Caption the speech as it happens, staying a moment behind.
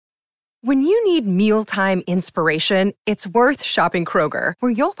When you need mealtime inspiration, it's worth shopping Kroger,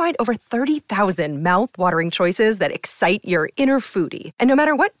 where you'll find over 30,000 mouth-watering choices that excite your inner foodie. And no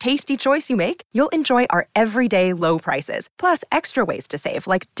matter what tasty choice you make, you'll enjoy our everyday low prices, plus extra ways to save,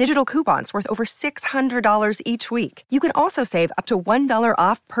 like digital coupons worth over $600 each week. You can also save up to $1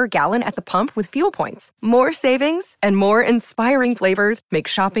 off per gallon at the pump with fuel points. More savings and more inspiring flavors make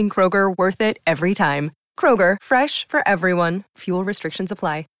shopping Kroger worth it every time. Kroger, fresh for everyone. Fuel restrictions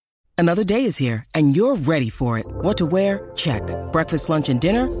apply. Another day is here, and you're ready for it. What to wear? Check. Breakfast, lunch, and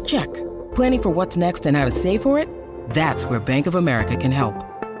dinner? Check. Planning for what's next and how to save for it? That's where Bank of America can help.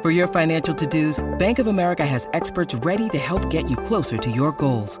 For your financial to-dos, Bank of America has experts ready to help get you closer to your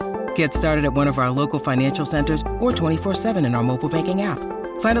goals. Get started at one of our local financial centers or 24/7 in our mobile banking app.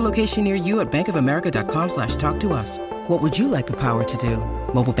 Find a location near you at bankofamerica.com/talktous. What would you like the power to do?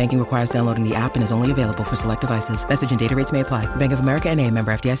 Mobile banking requires downloading the app and is only available for select devices. Message and data rates may apply. Bank of America N.A.,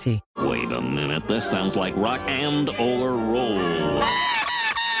 member FDIC. Wait a minute, this sounds like rock and or roll.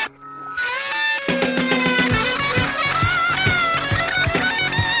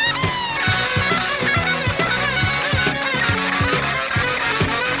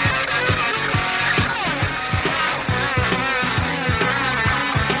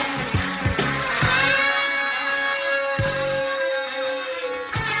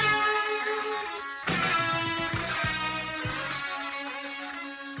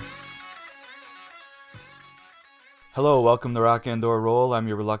 Hello, welcome to Rock and or Roll. I'm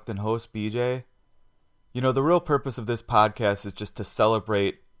your reluctant host, BJ. You know, the real purpose of this podcast is just to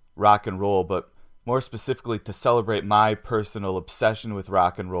celebrate rock and roll, but more specifically to celebrate my personal obsession with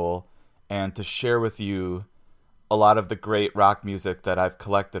rock and roll and to share with you a lot of the great rock music that I've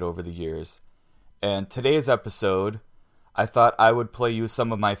collected over the years. And today's episode, I thought I would play you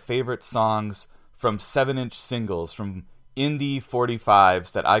some of my favorite songs from 7-inch singles, from indie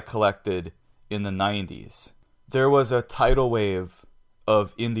 45s that I collected in the 90s. There was a tidal wave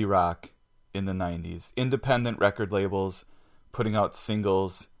of indie rock in the 90s. Independent record labels putting out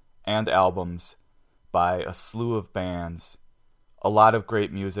singles and albums by a slew of bands. A lot of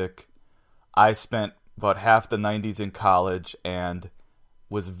great music. I spent about half the 90s in college and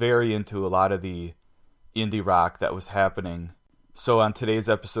was very into a lot of the indie rock that was happening. So on today's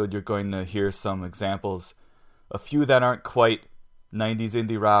episode, you're going to hear some examples. A few that aren't quite 90s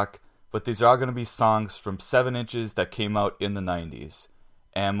indie rock, but these are all going to be songs from 7 inches that came out in the 90s.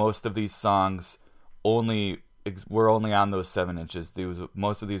 And most of these songs were only on those 7 inches.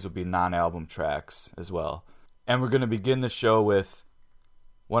 Most of these will be non-album tracks as well. And we're going to begin the show with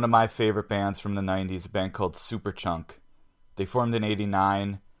one of my favorite bands from the 90s, a band called Superchunk. They formed in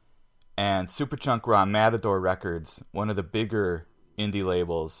 89, and Superchunk were on Matador Records, one of the bigger indie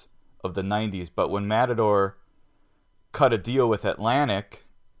labels of the 90s. But when Matador cut a deal with Atlantic,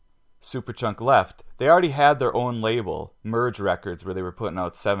 Superchunk left. They already had their own label, Merge Records, where they were putting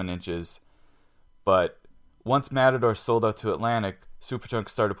out 7 inches. But once Matador sold out to Atlantic, Superchunk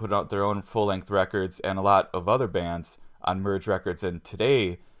started putting out their own full-length records and a lot of other bands on Merge Records. And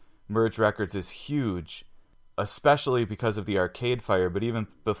today, Merge Records is huge, especially because of the Arcade Fire. But even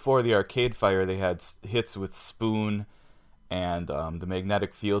before the Arcade Fire, they had hits with Spoon and the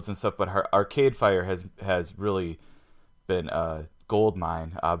Magnetic Fields and stuff. But Arcade Fire has really been gold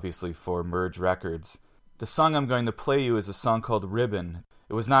mine, obviously, for Merge Records. The song I'm going to play you is a song called Ribbon.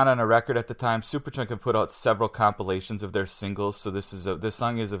 It was not on a record at the time. Superchunk have put out several compilations of their singles, so this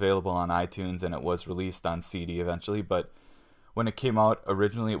song is available on iTunes, and it was released on CD eventually, but when it came out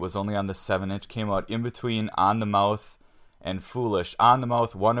originally, it was only on the 7-inch. Came out in between On the Mouth and Foolish. On the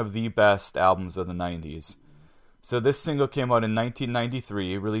Mouth, one of the best albums of the 90s. So this single came out in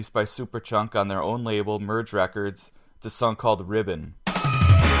 1993, released by Superchunk on their own label, Merge Records. It's a song called Ribbon.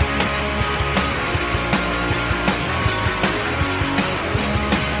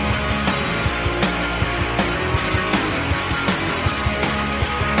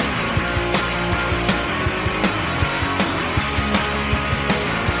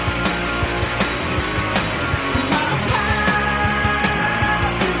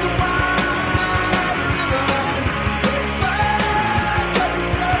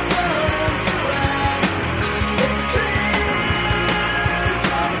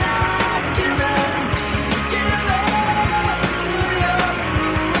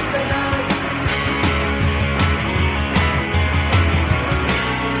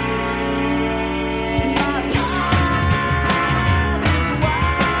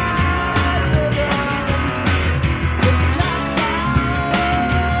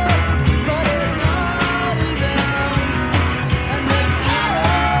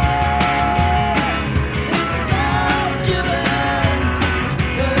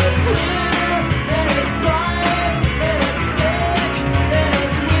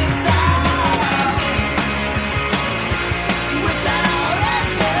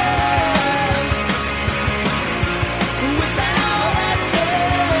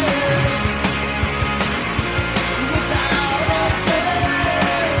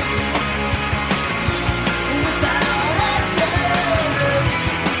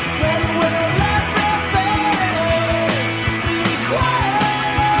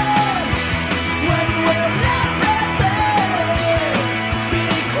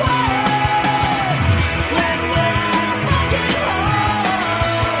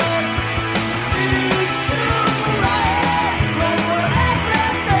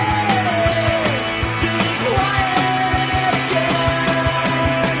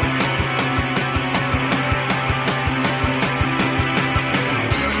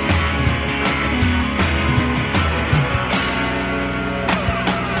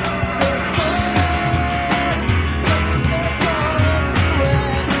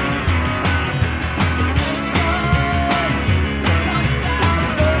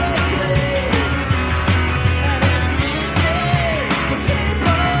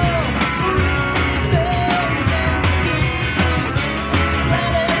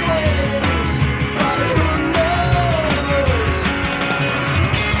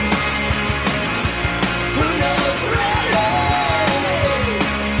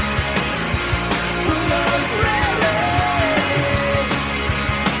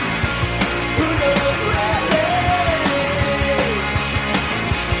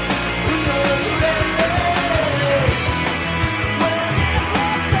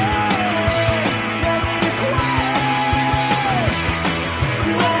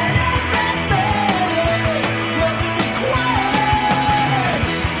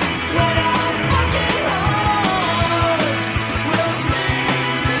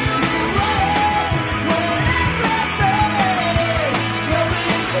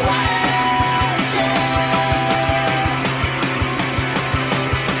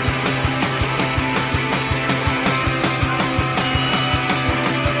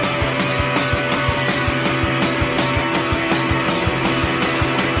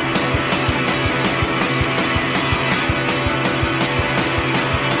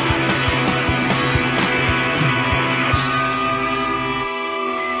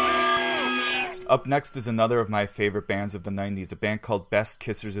 up next is another of my favorite bands of the 90s, a band called Best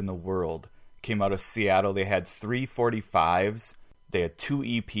Kissers in the World. Came out of Seattle. They had 3 45s. They had 2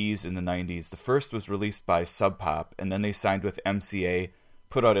 EPs in the 90s. The first was released by Sub Pop, and then they signed with MCA,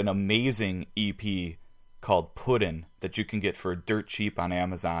 put out an amazing EP called Puddin' that you can get for dirt cheap on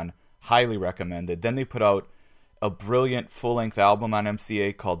Amazon. Highly recommended. Then they put out a brilliant full-length album on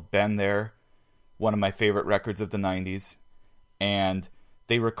MCA called Been There, one of my favorite records of the 90s. And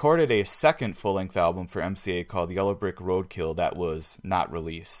they recorded a second full-length album for MCA called Yellow Brick Roadkill that was not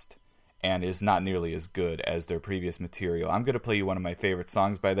released and is not nearly as good as their previous material. I'm going to play you one of my favorite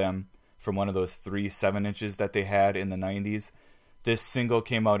songs by them from one of those 3 7-inches that they had in the 90s. This single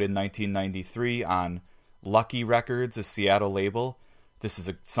came out in 1993 on Lucky Records, a Seattle label. This is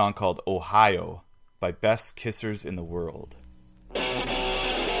a song called Ohio by Best Kissers in the World.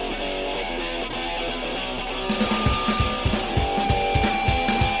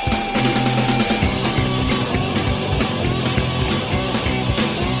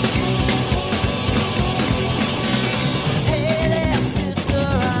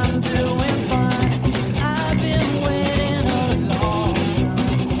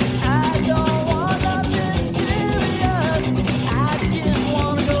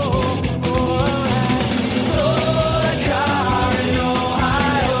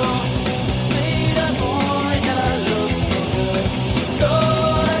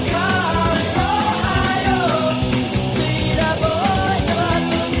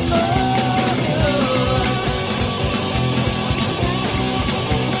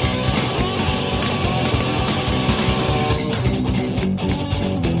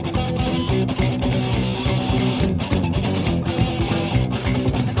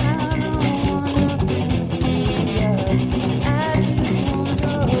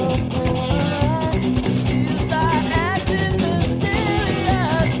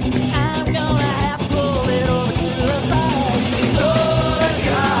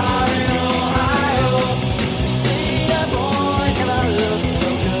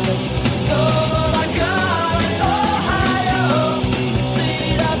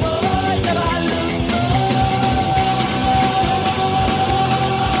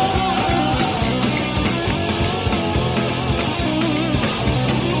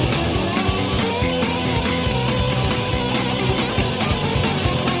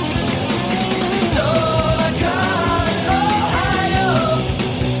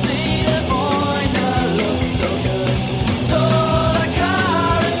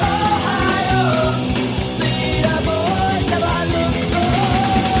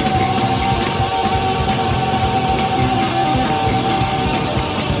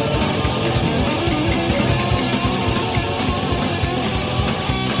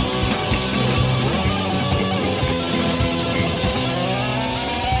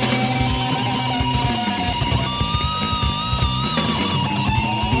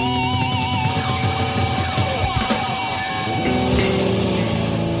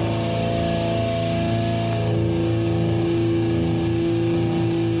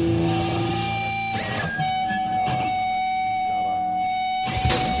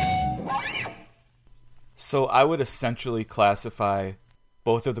 So I would essentially classify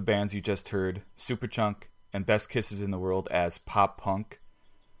both of the bands you just heard, Superchunk and Best Kissers in the World, as pop punk.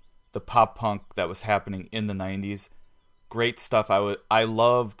 The pop punk that was happening in the 90s. Great stuff. I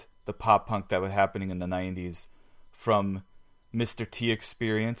loved the pop punk that was happening in the 90s from Mr. T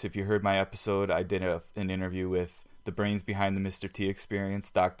Experience. If you heard my episode, I did an interview with the brains behind the Mr. T Experience,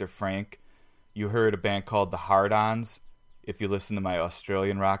 Dr. Frank. You heard a band called the Hard-Ons. If you listen to my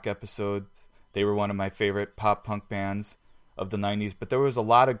Australian rock episodes, they were one of my favorite pop punk bands of the 90s. But there was a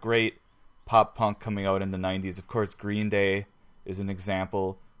lot of great pop punk coming out in the 90s. Of course, Green Day is an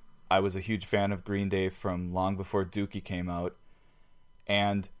example. I was a huge fan of Green Day from long before Dookie came out.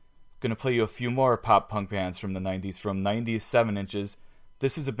 And I'm going to play you a few more pop punk bands from the 90s, from 90s 7-inches.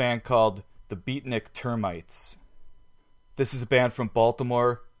 This is a band called the Beatnik Termites. This is a band from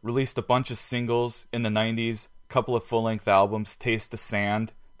Baltimore, released a bunch of singles in the 90s, a couple of full-length albums. Taste the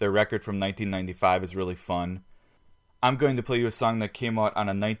Sand, their record from 1995, is really fun. I'm going to play you a song that came out on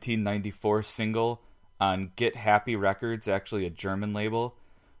a 1994 single on Get Happy Records, actually a German label.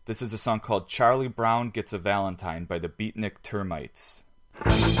 This is a song called Charlie Brown Gets a Valentine by the Beatnik Termites.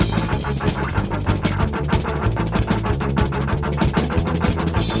 Her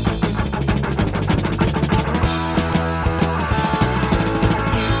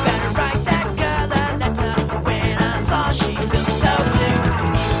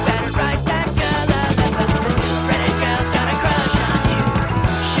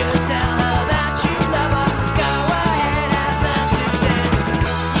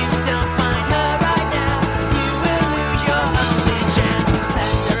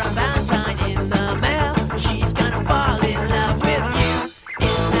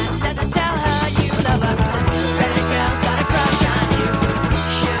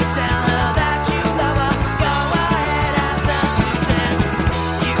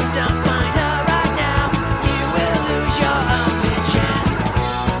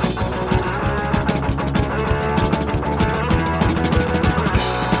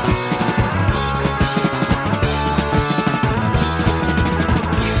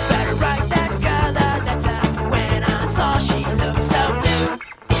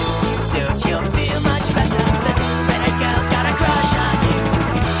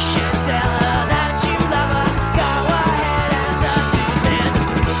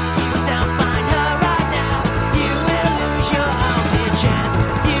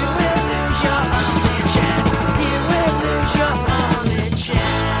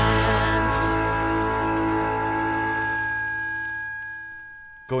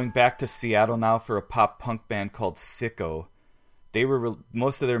Going back to Seattle now for a pop-punk band called Sicko.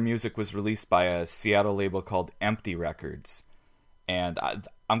 Most of their music was released by a Seattle label called Empty Records. And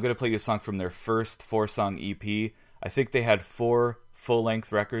I'm going to play you a song from their first 4-song EP. I think they had 4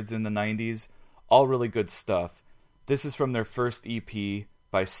 full-length records in the 90s. All really good stuff. This is from their first EP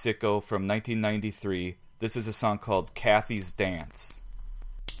by Sicko from 1993. This is a song called Kathy's Dance.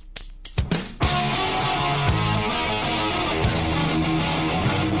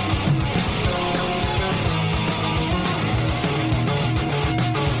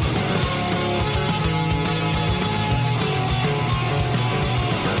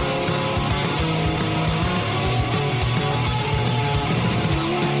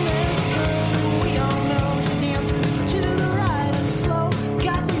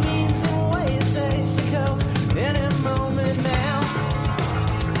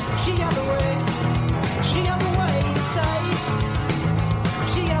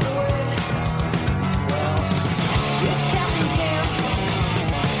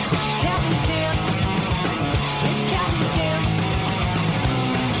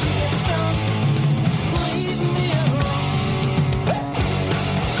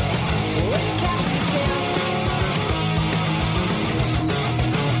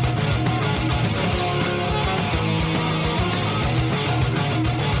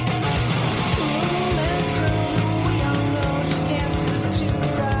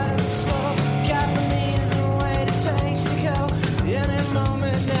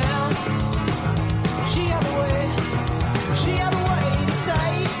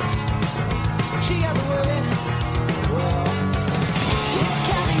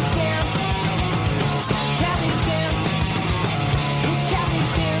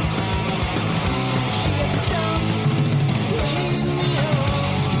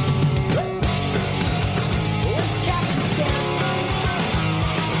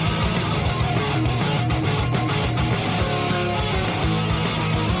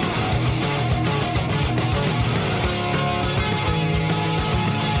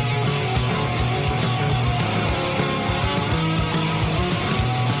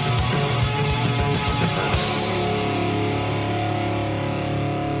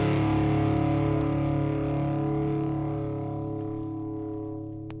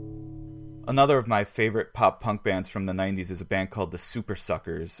 Another of my favorite pop-punk bands from the 90s is a band called the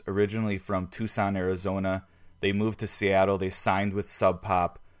Supersuckers, originally from Tucson, Arizona. They moved to Seattle. They signed with Sub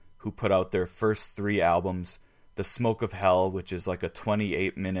Pop, who put out their first 3 albums. The Smoke of Hell, which is like a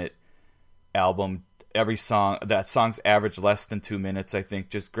 28-minute album. That song's average less than 2 minutes, I think.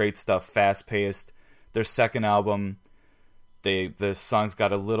 Just great stuff, fast-paced. Their second album, the songs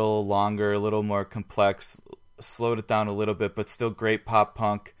got a little longer, a little more complex, slowed it down a little bit, but still great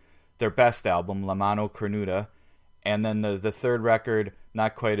pop-punk. Their best album, La Mano Cornuda, and then the third record,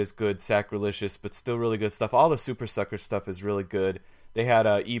 not quite as good, Sacrilegious, but still really good stuff. All the Supersucker stuff is really good. They had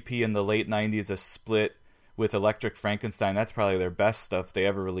a EP in the late 90s, a split with Electric Frankenstein. That's probably their best stuff they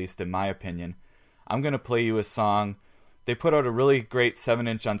ever released, in my opinion. I'm going to play you a song. They put out a really great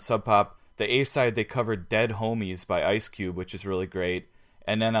 7-inch on Sub Pop. The A-side, they covered Dead Homies by Ice Cube, which is really great.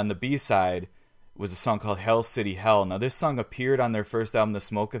 And then on the B-side was a song called Hell City Hell. Now, this song appeared on their first album, The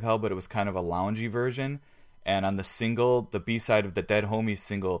Smoke of Hell, but it was kind of a loungy version. And on the single, the B-side of the Dead Homies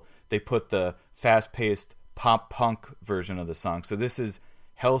single, they put the fast-paced pop-punk version of the song. So this is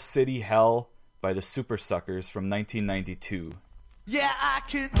Hell City Hell by the Supersuckers from 1992. Yeah, I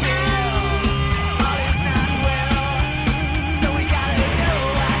can tell all is not well, so we gotta go.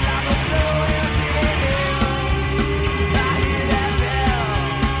 I gotta go Hell City Hell. I hear that bell,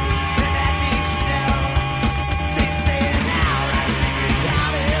 and that means Snell. Say it now, I think we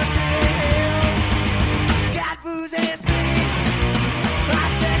got Hell City Hell. Got booze and speed,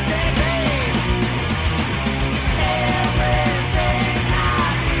 hot sex and pain. Everything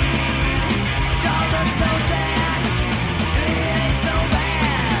I need. Don't look so sad, it ain't so bad.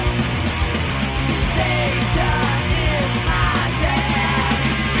 Satan is my dad.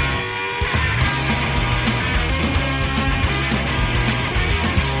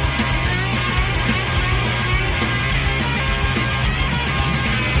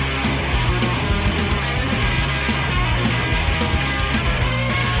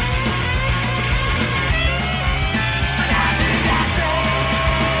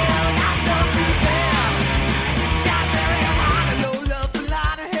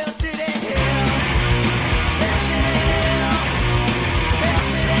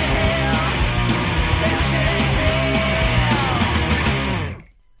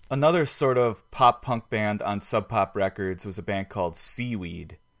 Another sort of pop-punk band on Sub Pop Records was a band called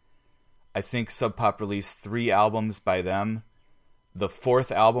Seaweed. I think Sub Pop released 3 albums by them. The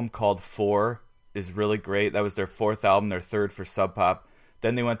fourth album, called 4, is really great. That was their fourth album, their third for Sub Pop.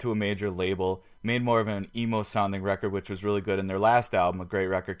 Then they went to a major label, made more of an emo-sounding record, which was really good. And their last album, a great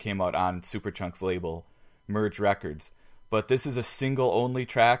record, came out on Superchunk's label, Merge Records. But this is a single-only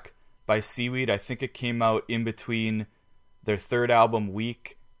track by Seaweed. I think it came out in between their third album,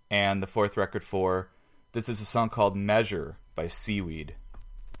 Weak, and the fourth record, 4. This is a song called Measure by Seaweed.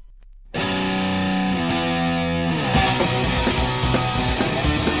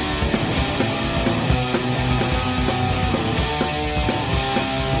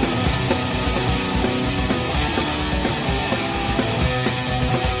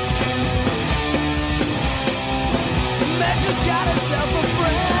 Measure's got herself a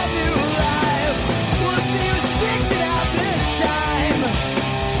brand new life. We'll see who sticks it out this time.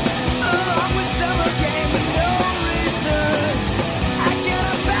 Along with summer game with no returns, I get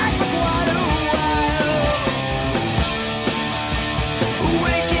her back for quite a while.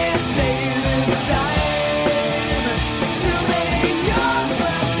 We can't stay this time. Too many years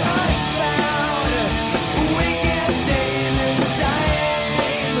left unfound. We can't stay this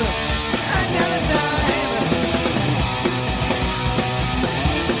time. Another time.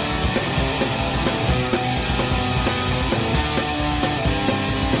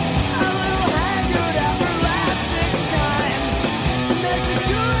 A little haggard after last 6 times. Measure's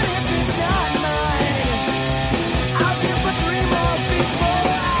good if it's not mine. I'll give for 3 more before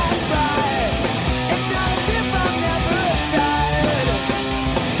I cry. It's not as if I'm never tired.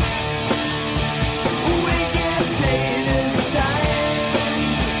 We can't stay this time.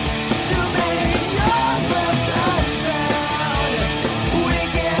 Too many years left unfound. We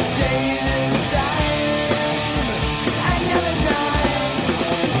can't stay this time. Another time.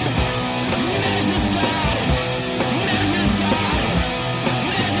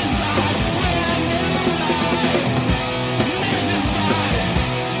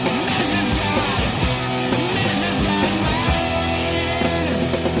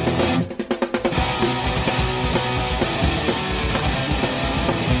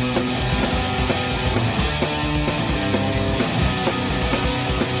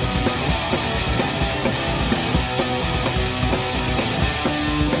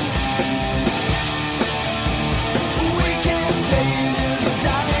 We can't stay this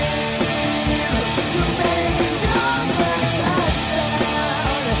time. Too many years left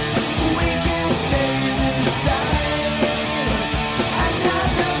unfound. We can't stay this time.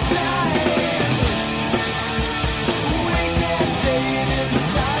 Another time. We can't stay this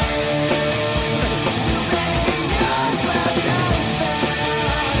time. Too many years left unfound.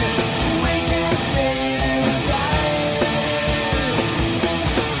 We can't stay this time.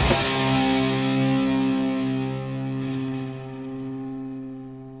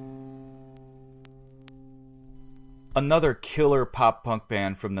 Another killer pop-punk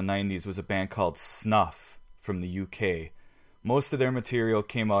band from the 90s was a band called Snuff from the UK. Most of their material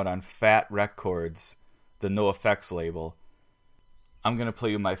came out on Fat Records, the NoFX label. I'm going to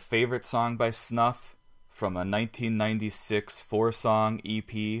play you my favorite song by Snuff from a 1996 4-song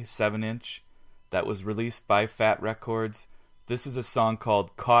EP 7-inch that was released by Fat Records. This is a song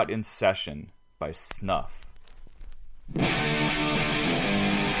called Caught in Session by Snuff.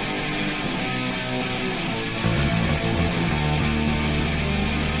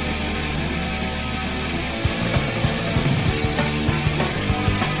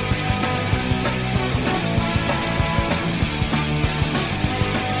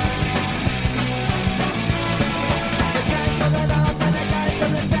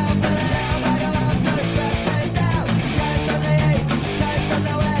 From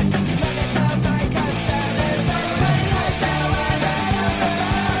the west, look at the mic, I'm standing. Everybody lies down.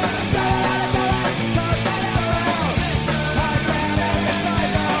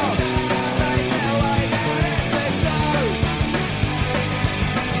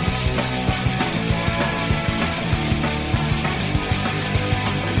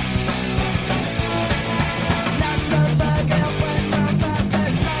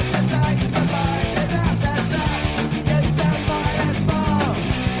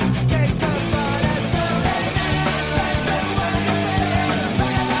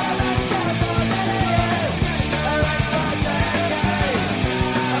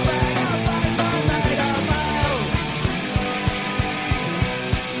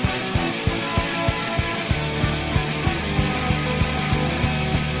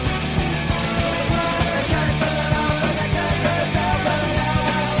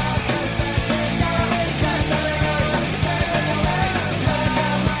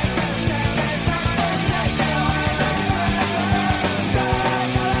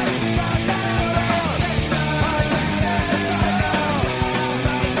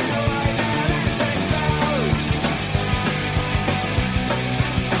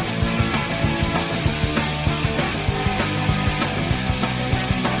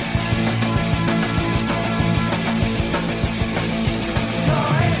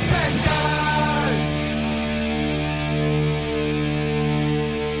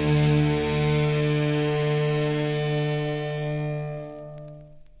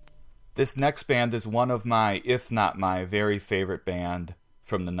 This next band is one of my, if not my, very favorite band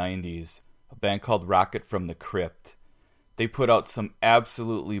from the 90s, a band called Rocket from the Crypt. They put out some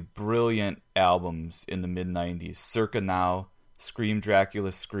absolutely brilliant albums in the mid-90s. Circa Now, Scream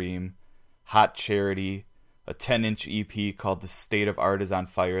Dracula Scream, Hot Charity, a 10-inch EP called The State of Art is on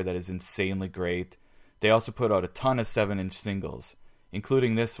Fire that is insanely great. They also put out a ton of 7-inch singles,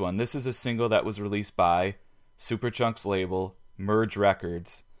 including this one. This is a single that was released by Superchunk's label, Merge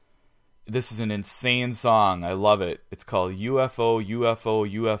Records. This is an insane song. I love it. It's called UFO,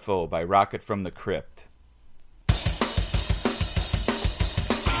 UFO, UFO by Rocket from the Crypt.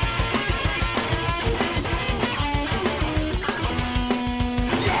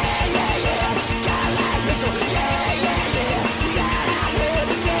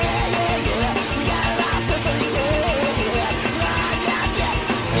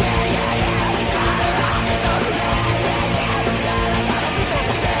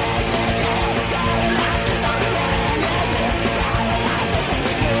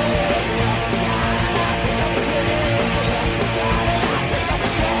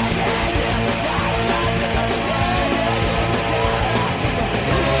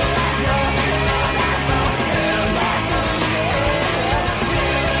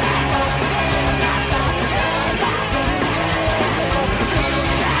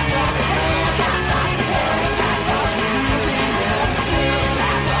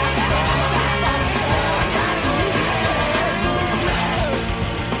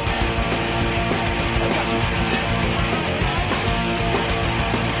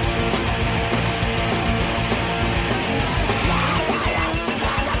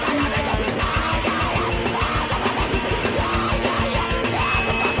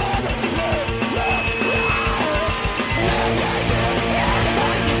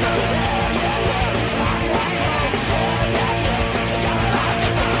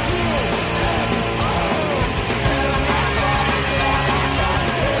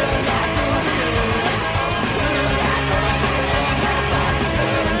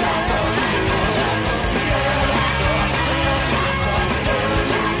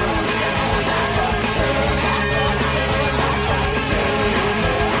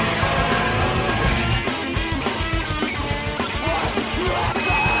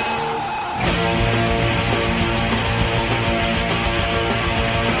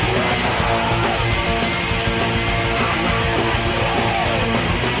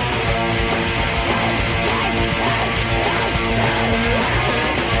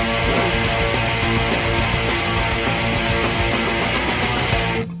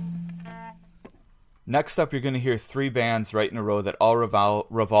 Next up, you're going to hear three bands right in a row that all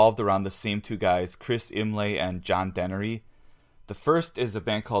revolved around the same two guys, Chris Imlay and John Dennery. The first is a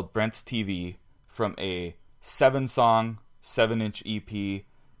band called Brent's TV from a 7-song, 7-inch EP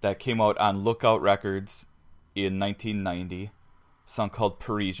that came out on Lookout Records in 1990. A song called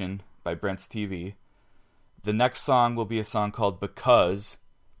Parisian by Brent's TV. The next song will be a song called Because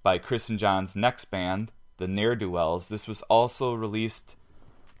by Chris and John's next band, the Ne'er-Do-Wells. This was also released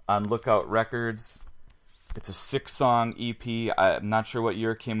on Lookout Records. It's a 6-song EP. I'm not sure what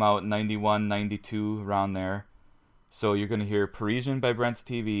year it came out, 91, 92, around there. So you're going to hear Parisian by Brent's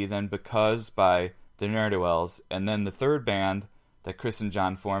TV, then Because by the Ne'er-Do-Wells, and then the third band that Chris and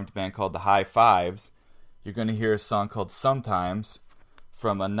John formed, a band called the High Fives. You're going to hear a song called Sometimes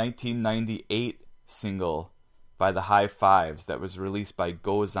from a 1998 single by the High Fives that was released by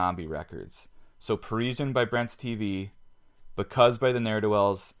Go Zombie Records. So Parisian by Brent's TV, Because by the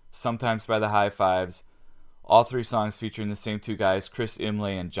Ne'er-Do-Wells, Sometimes by the High Fives. All three songs featuring the same two guys, Chris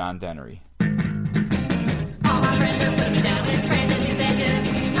Imlay and John Dennery. All my friends are putting me down with crazy things they do.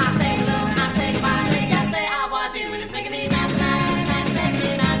 I say hello, I say goodbye, they just say I want to, and it's making me mad, mad, making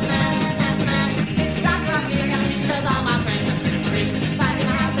me mad, mad, mad. It's a doctor on me, I got me because all my friends are doing free. Five in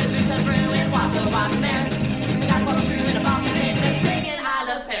the house, they drink some brew and watch a wild Paris. We got to follow through in a box of things and singing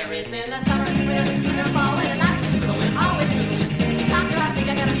I love Paris. In the summer, we're gonna fall when the lights is blowing, always cruising. It's a doctor, I think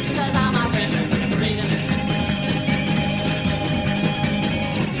I got me because all my friends are doing Parisian.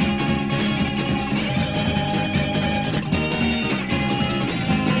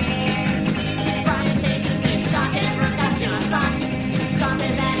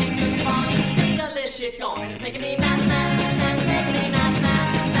 Shit going, it's making me mad, mad, mad, making me mad,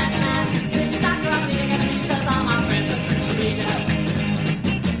 mad, mad, mad. This is Dr. Rocky, I gotta reach 'cause all my friends are trying to reach out.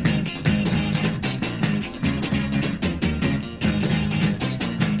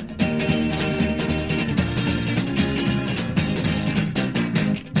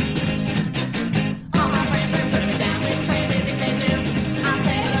 All my friends are putting me down with crazy things they do. I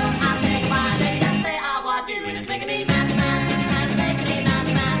say hello, I say goodbye, they just say I want to, and it's making me mad, mad, making me mad,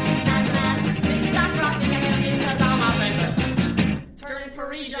 mad, mad.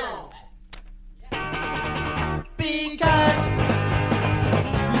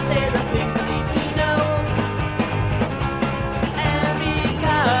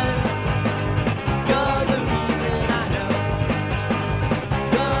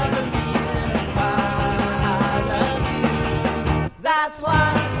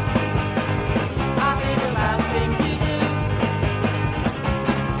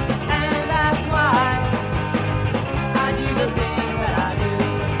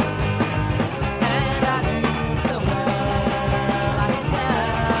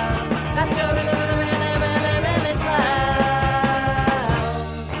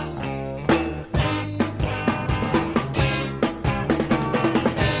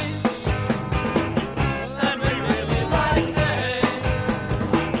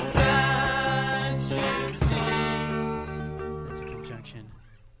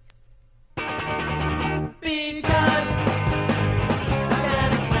 Because I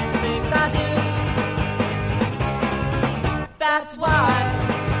can't explain the things I do. That's why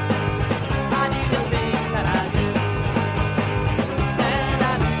I do the things that I do. And I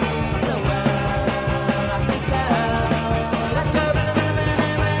do so well, I can tell. Let's hope it's really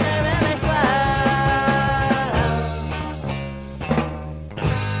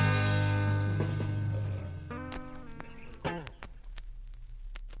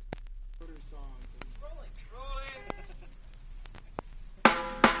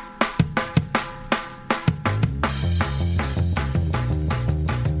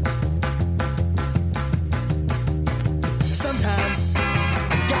Sometimes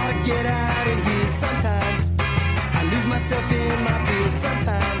I gotta get out of here. Sometimes I lose myself in my beer.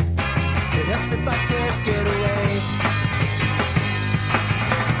 Sometimes it helps if I just get away.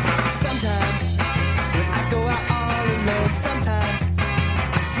 Sometimes when I go out all alone. Sometimes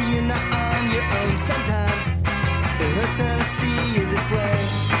I see you're not on your own. Sometimes it hurts when I see you this way.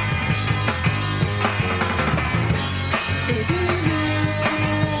 If you knew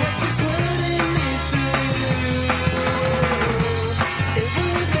what you're putting me through, it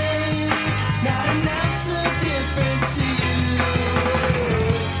would make not an ounce of difference to you.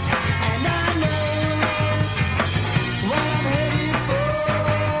 And I know what I'm headed for.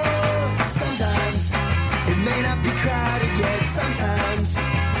 Sometimes it may not be crowded yet. Sometimes I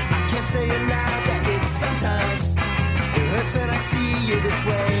can't say aloud that it's sometimes it hurts when I see you this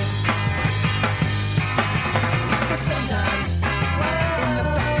way. Sometimes in the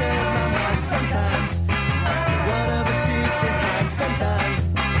back of my mind. Sometimes one of a different kind. Sometimes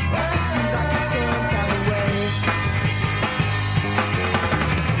it seems like it's some time away.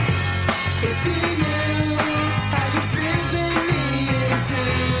 If you knew how you've driven me into,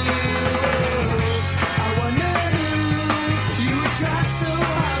 I wonder who you would try so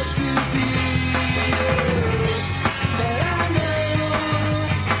hard to be. But I know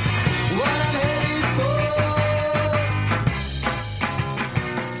what I'm headed for.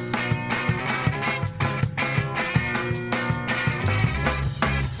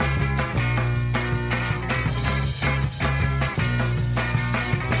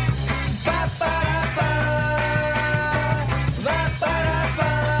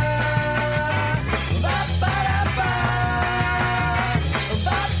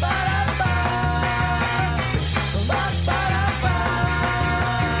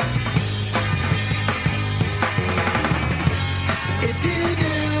 If you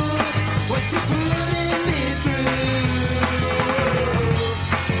knew what you're putting me through,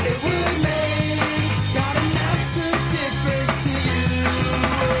 it would make not an ounce of difference to you.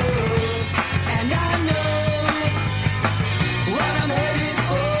 And I know what I'm headed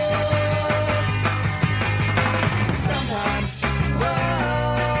for. Sometimes,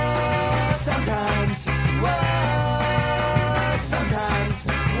 whoa, sometimes, whoa, sometimes,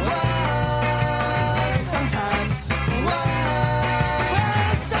 whoa, sometimes, whoa.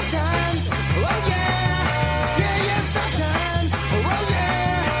 Sometimes, oh yeah, yeah, yeah, sometimes, oh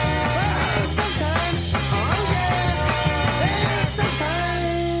yeah, sometimes, oh yeah,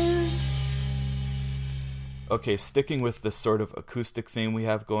 sometimes. Okay, sticking with the sort of acoustic theme we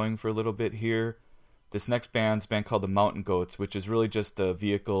have going for a little bit here, this next band's a band called the Mountain Goats, which is really just a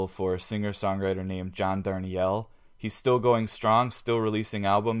vehicle for a singer-songwriter named John Darnielle. He's still going strong, still releasing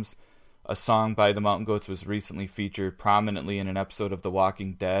albums. A song by the Mountain Goats was recently featured prominently in an episode of The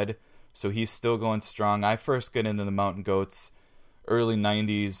Walking Dead, so he's still going strong. I first got into the Mountain Goats early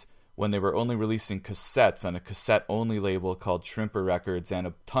 90s when they were only releasing cassettes on a cassette-only label called Shrimper Records, and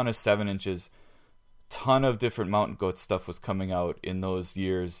a ton of 7-inches, ton of different Mountain Goats stuff was coming out in those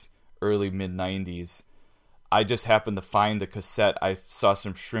years, early mid-90s. I just happened to find the cassette. I saw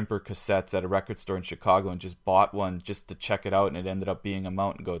some Shrimper cassettes at a record store in Chicago and just bought one just to check it out, and it ended up being a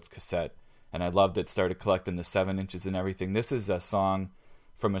Mountain Goats cassette. And I loved it, started collecting the 7-inches and everything. This is a song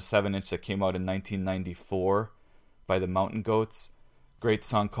from a 7-inch that came out in 1994 by the Mountain Goats. Great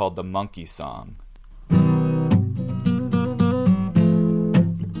song called The Monkey Song.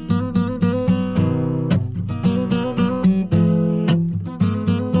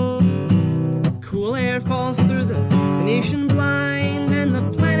 Cool air falls through the Venetian blind, and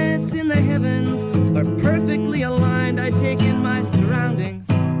the planets in the heavens are perfectly aligned. I take in my surroundings,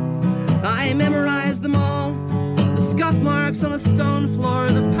 I memorize them all. The scuff marks on the stone floor,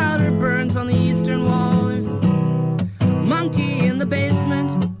 the powder burns on the eastern wall. There's a monkey in the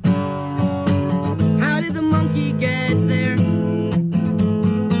basement. How did the monkey get there?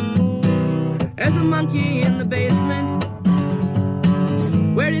 There's a monkey in the basement.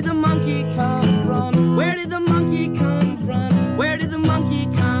 Where did the monkey come from? Where did the monkey come from? Where did the monkey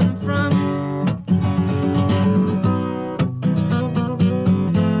come from?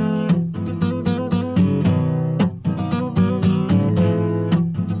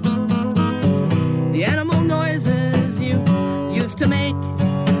 lake.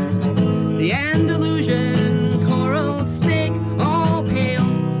 The Andalusian coral snake, all pale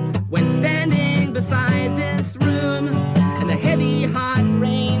when standing beside this room. And the heavy hot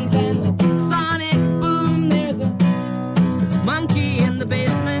rains and the sonic boom. There's a monkey in the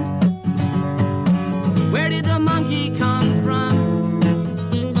basement. Where did the monkey come from?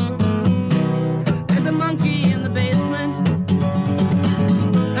 There's a monkey in the basement.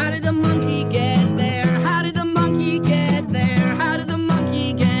 How did the monkey get there? How did the monkey get there? How did the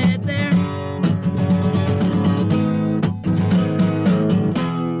monkey get there?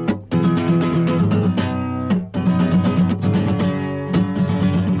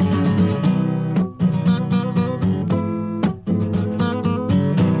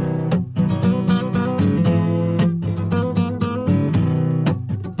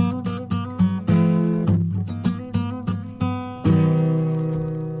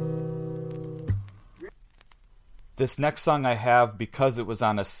 This next song I have because it was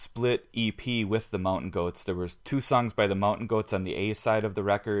on a split EP with the Mountain Goats. There was 2 songs by the Mountain Goats on the A side of the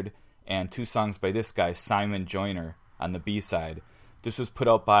record and 2 songs by this guy, Simon Joyner, on the B side. This was put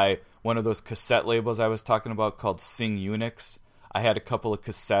out by one of those cassette labels I was talking about called Sing Unix. I had a couple of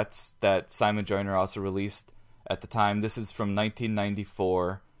cassettes that Simon Joyner also released at the time. This is from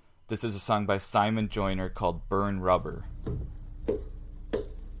 1994. This is a song by Simon Joyner called Burn Rubber.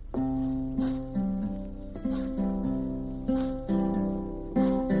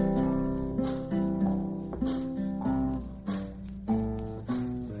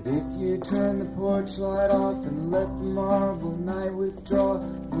 Turn the porch light off and let the marble night withdraw.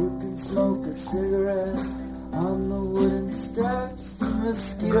 You can smoke a cigarette on the wooden steps. The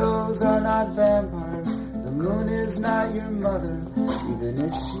mosquitoes are not vampires. The moon is not your mother, even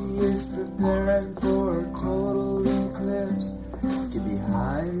if she is preparing for a total eclipse. Get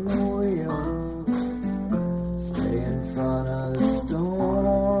behind the wheel, stay in front of the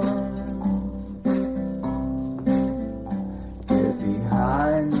storm. Get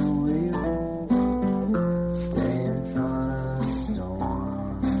behind the wheel.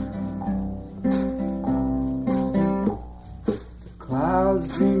 Clouds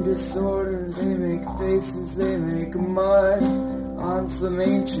dream disorder, they make faces, they make mud on some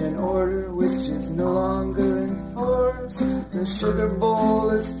ancient order which is no longer in force. The sugar bowl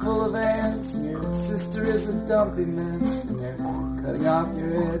is full of ants, and your sister is a dumpy mess, and they're cutting off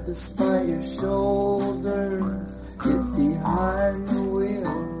your head despite your shoulders. Get behind the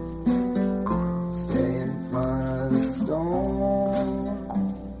wheel, stay in front of the storm.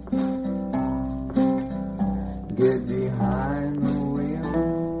 Get behind the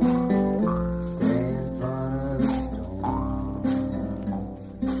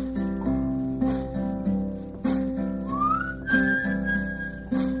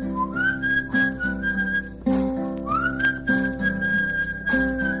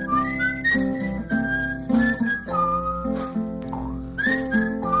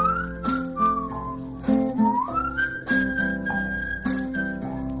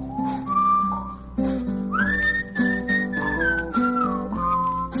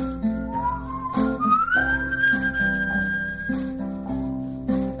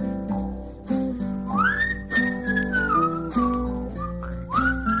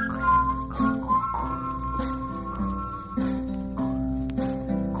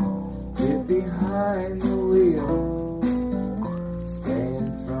behind the wheel, stay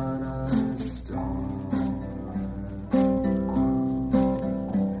in front of the storm.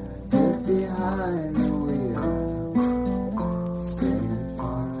 Get behind the wheel, stay in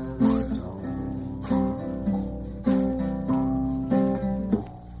front of the storm.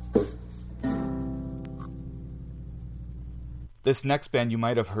 This next band you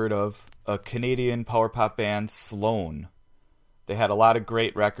might have heard of, a Canadian power pop band, Sloan. They had a lot of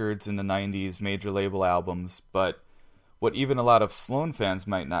great records in the 90s, major label albums, but what even a lot of Sloan fans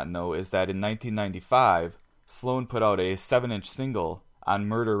might not know is that in 1995, Sloan put out a 7-inch single on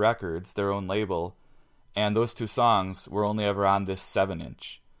Murder Records, their own label, and those 2 songs were only ever on this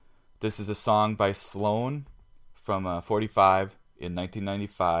 7-inch. This is a song by Sloan from 45 in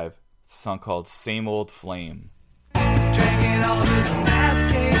 1995. It's a song called Same Old Flame. Drank it all to the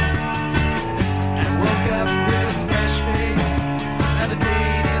last taste, and woke up with a fresh face. Another day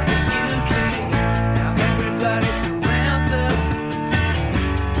in the UK. Now everybody surrounds us.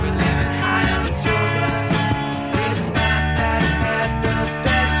 We're living high on the tour bus. It's not that bad, the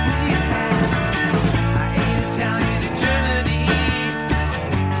best we've had. I ate Italian in Germany.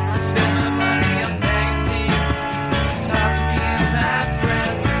 I spent my money on magazines. Talk to me and my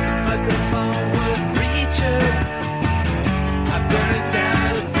friends, but the phone would reach her. I burn it down to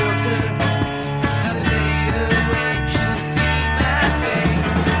the filter.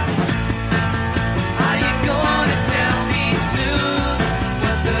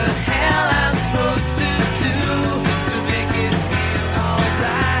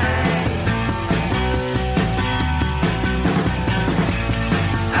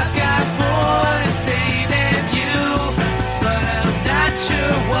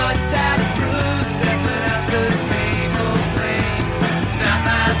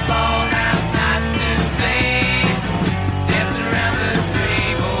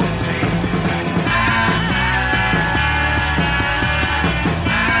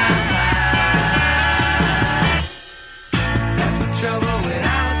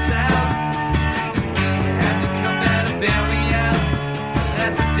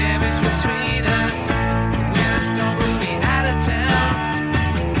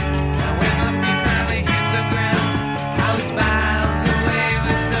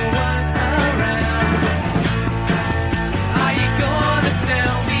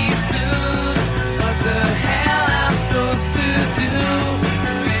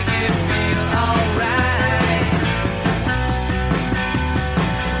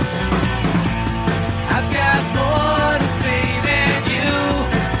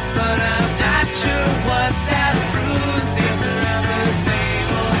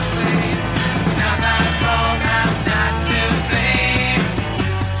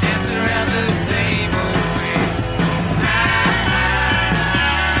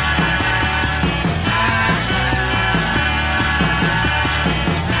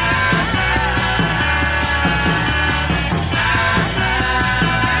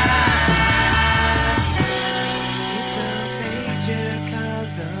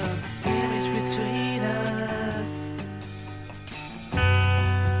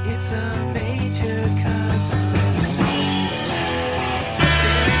 some major cause.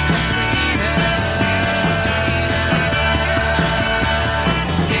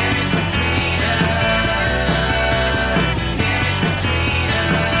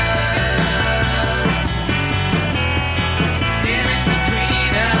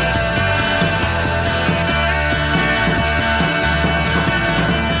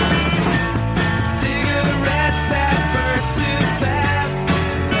 Cigarettes that burn too fast,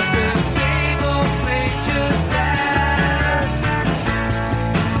 but the same old place just lasts.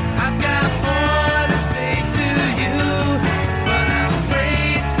 I've got more to say to you, but I'm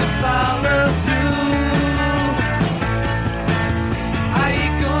afraid to follow through. Are you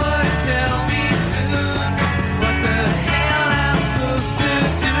gonna tell me soon what the hell I'm supposed to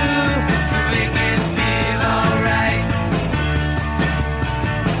do to make it feel alright?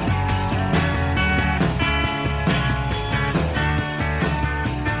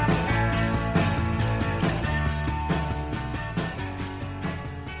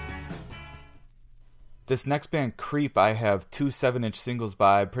 This next band, Creep, I have 2 7-inch singles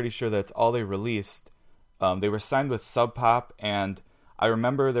by. I'm pretty sure that's all they released. They were signed with Sub Pop, and I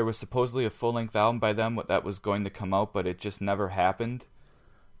remember there was supposedly a full-length album by them that was going to come out, but it just never happened.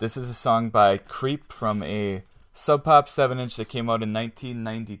 This is a song by Creep from a Sub Pop 7-inch that came out in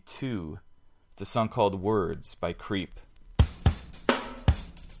 1992. It's a song called Words by Creep.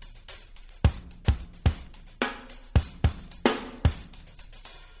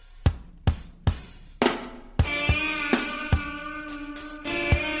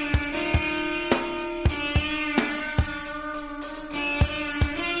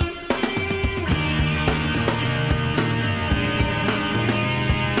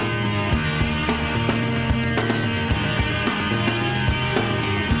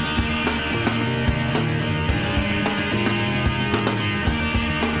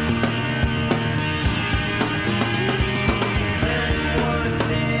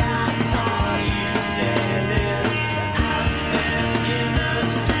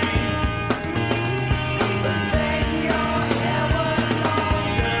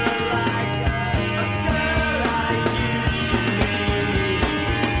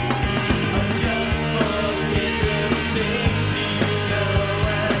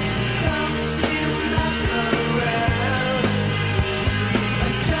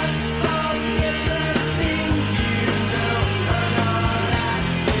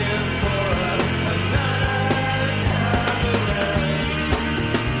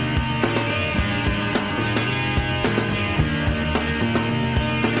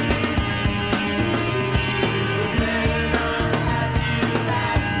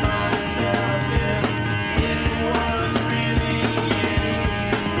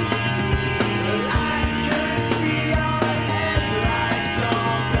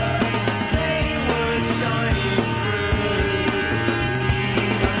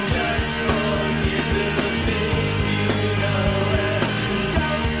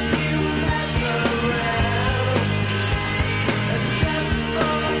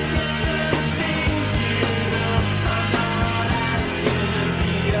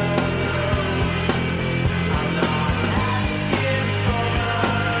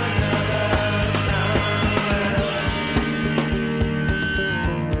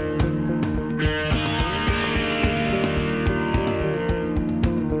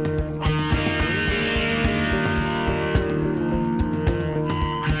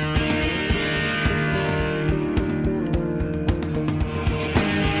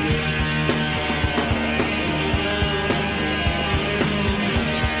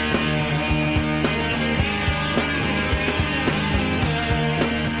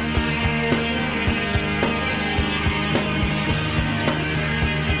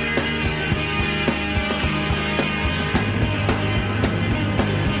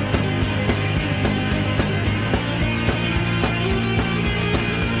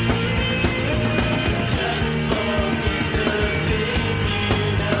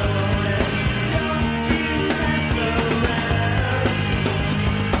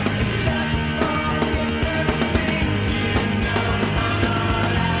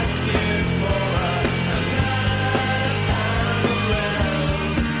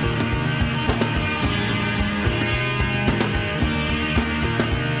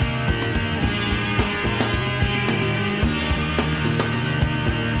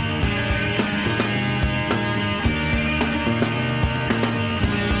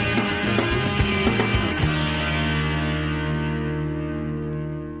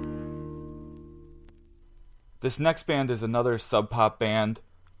 This next band is another Sub Pop band.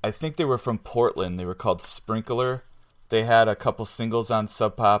 I think they were from Portland. They were called Sprinkler. They had a couple singles on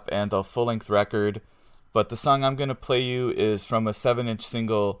Sub Pop and a full-length record, but the song I'm going to play you is from a 7-inch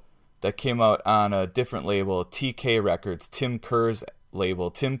single that came out on a different label, TK Records, Tim Kerr's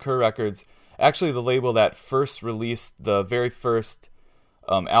label. Tim Kerr Records, actually the label that first released the very first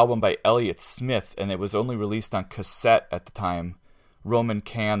album by Elliott Smith, and it was only released on cassette at the time, Roman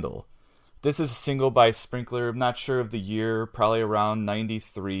Candle. This is a single by Sprinkler, I'm not sure of the year, probably around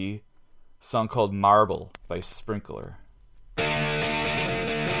 93, song called Marble by Sprinkler.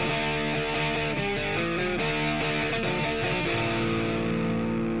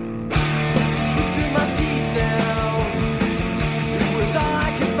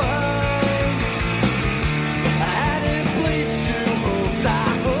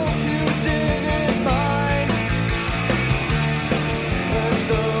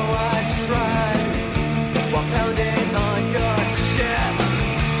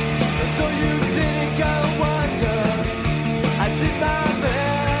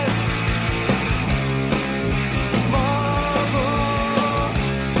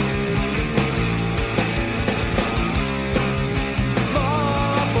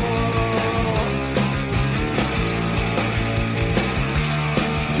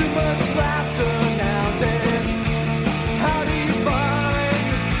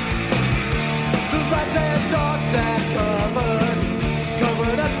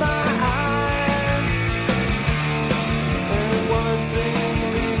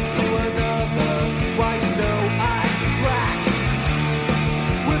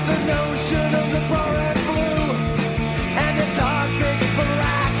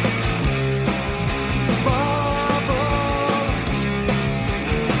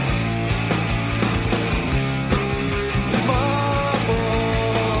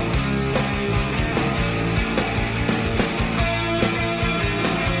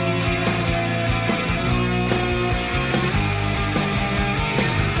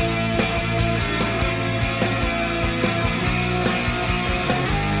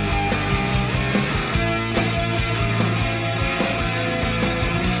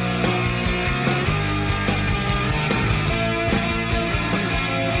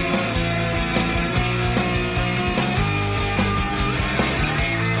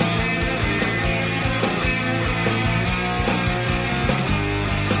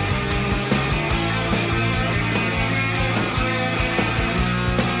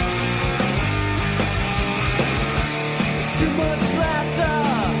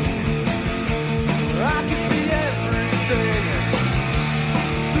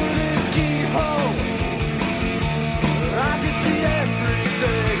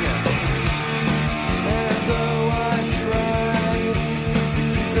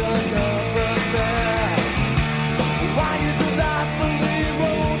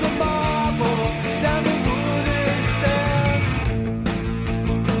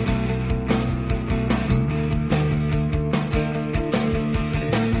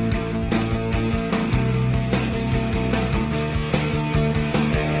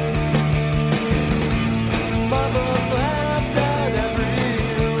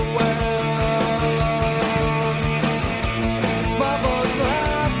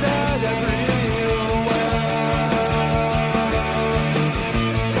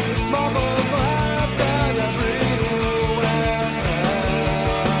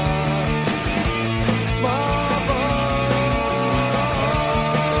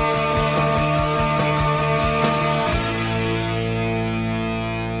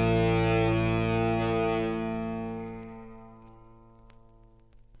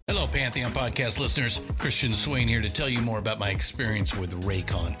 Pantheon podcast listeners, Christian Swain here to tell you more about my experience with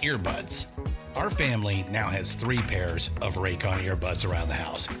Raycon earbuds. Our family now has 3 pairs of Raycon earbuds around the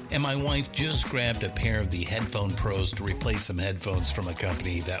house, and my wife just grabbed a pair of the Headphone Pros to replace some headphones from a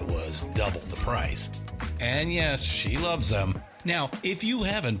company that was double the price. And yes, she loves them. Now, if you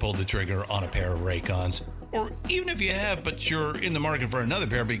haven't pulled the trigger on a pair of Raycons, or even if you have, but you're in the market for another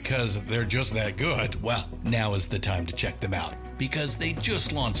pair because they're just that good, well, now is the time to check them out, because they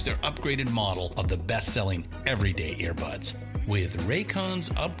just launched their upgraded model of the best-selling everyday earbuds. With Raycon's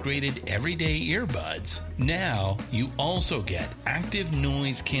upgraded everyday earbuds, now you also get active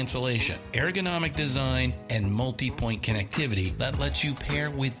noise cancellation, ergonomic design, and multi-point connectivity that lets you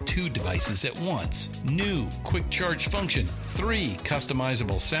pair with 2 devices at once. New quick charge function, 3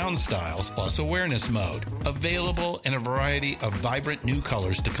 customizable sound styles, plus awareness mode. Available in a variety of vibrant new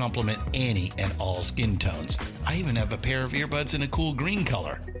colors to complement any and all skin tones. I even have a pair of earbuds in a cool green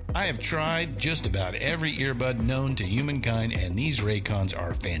color. I have tried just about every earbud known to humankind, and these Raycons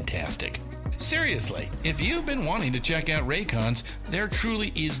are fantastic. Seriously, if you've been wanting to check out Raycons, there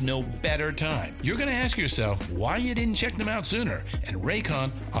truly is no better time. You're going to ask yourself why you didn't check them out sooner, and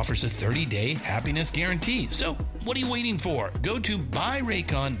Raycon offers a 30-day happiness guarantee. So what are you waiting for? Go to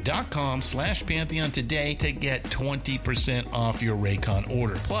buyraycon.com/Pantheon today to get 20% off your Raycon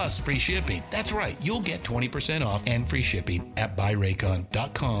order, plus free shipping. That's right, you'll get 20% off and free shipping at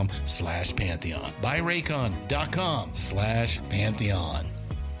buyraycon.com/Pantheon. buyraycon.com/Pantheon.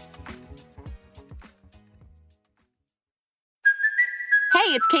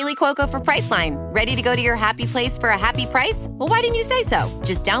 Hey, it's Kaylee Cuoco for Priceline. Ready to go to your happy place for a happy price? Well, why didn't you say so?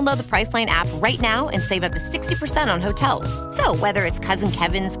 Just download the Priceline app right now and save up to 60% on hotels. So whether it's Cousin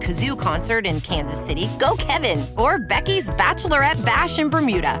Kevin's Kazoo Concert in Kansas City, go Kevin, or Becky's Bachelorette Bash in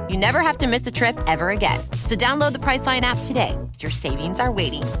Bermuda, you never have to miss a trip ever again. So download the Priceline app today. Your savings are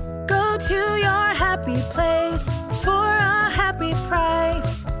waiting. Go to your happy place for a happy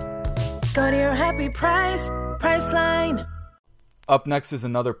price. Go to your happy price, Priceline. Up next is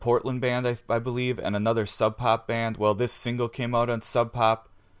another Portland band, I believe, and another Sub Pop band. Well, this single came out on Sub Pop.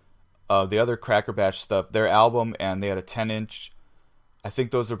 The other Cracker Batch stuff, their album, and they had a 10-inch. I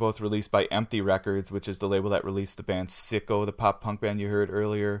think those are both released by Empty Records, which is the label that released the band Sicko, the pop punk band you heard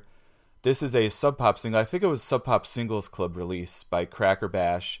earlier. This is a Sub Pop single. I think it was Sub Pop Singles Club release by Cracker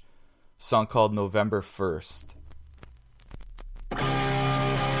Batch. Song called November 1st.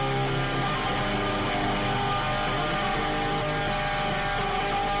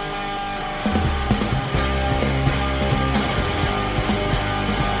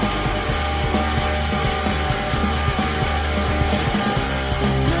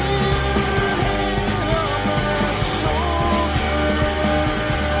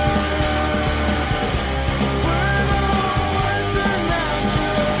 We're the boys and now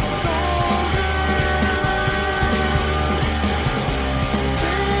just older.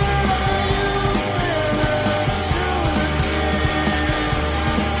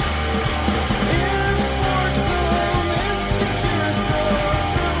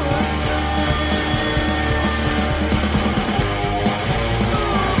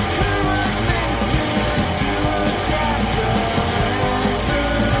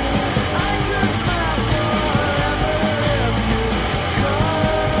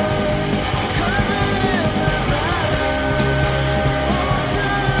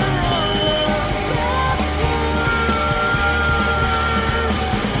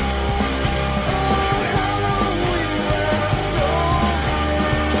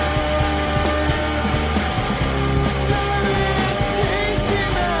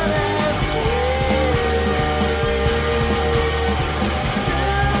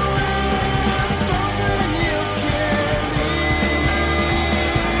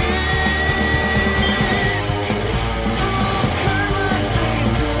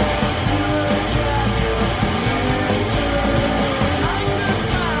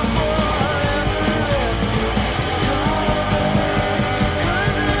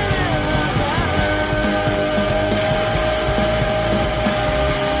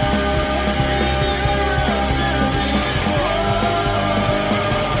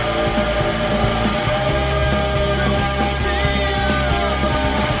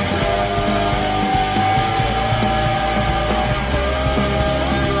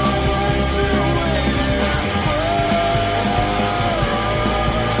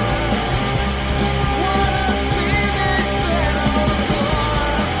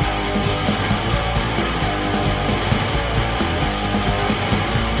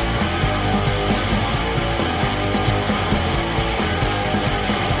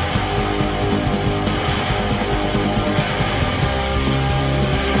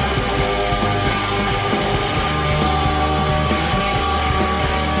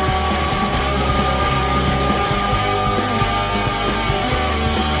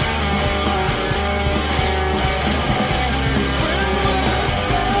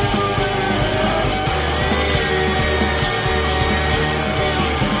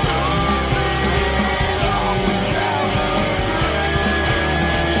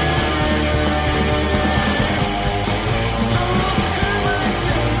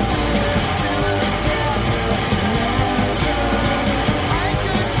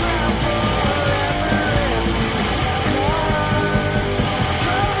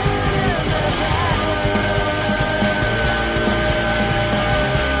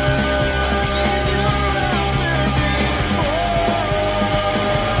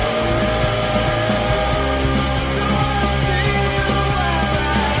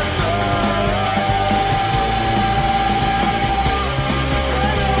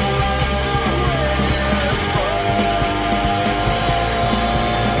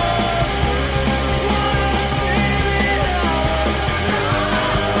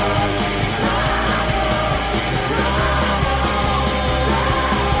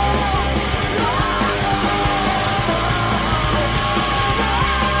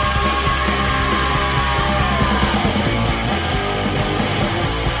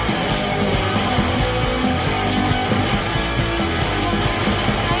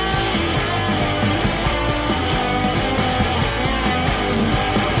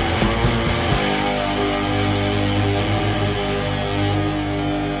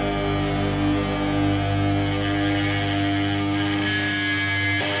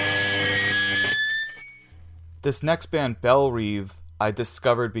 This next band, Belle Reve, I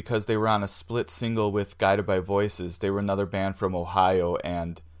discovered because they were on a split single with Guided by Voices. They were another band from Ohio,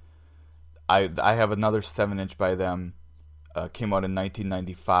 and I have another 7-inch by them. Came out in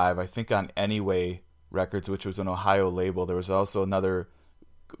 1995, I think on Anyway Records, which was an Ohio label. There was also another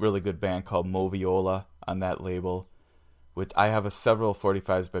really good band called Moviola on that label, which I have several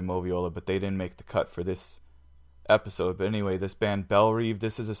 45s by Moviola, but they didn't make the cut for this episode. But anyway, this band Belle Reve,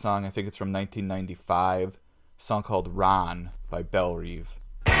 this is a song, I think it's from 1995, a song called Ron by Belle Reve.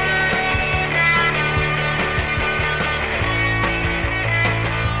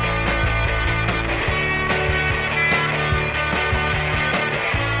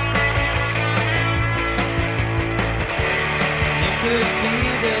 Could be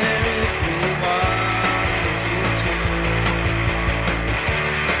there if we wanted you to,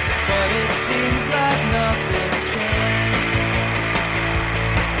 but it seems like nothing's changed.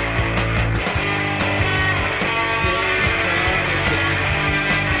 Here you come again,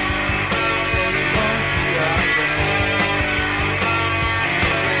 say you won't be our friend,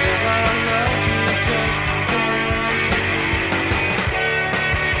 and will I love you just the same?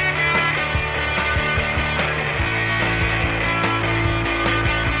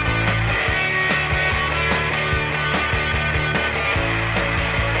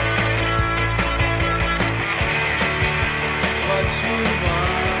 What you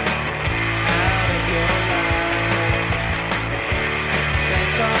want out of your life.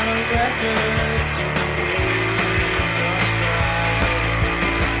 Thanks on a record to believe your stride.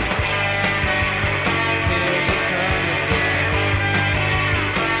 Here you come again.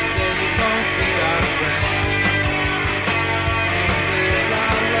 Say you won't be our friend, and will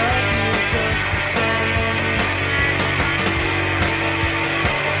I love you just the same? You're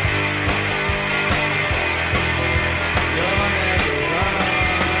never wrong,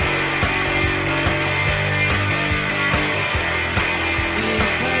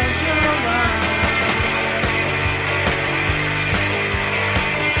 because you're right.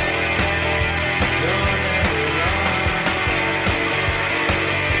 You're never wrong.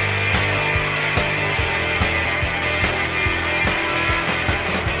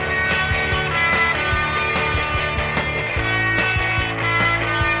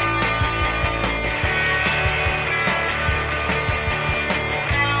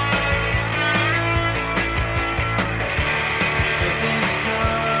 Good things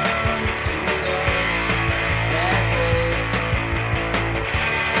come to those that wait.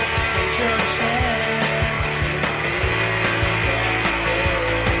 Here's your chance to see them fade.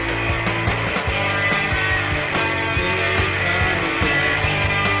 Here you come again.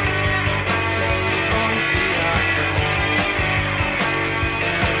 Say you won't be our friend,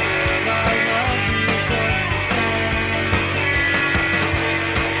 and will I love you just the same?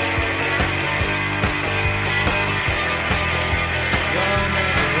 You're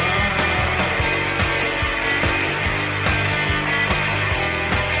never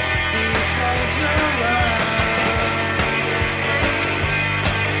wrong, because you're right.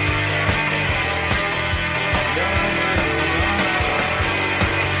 You're never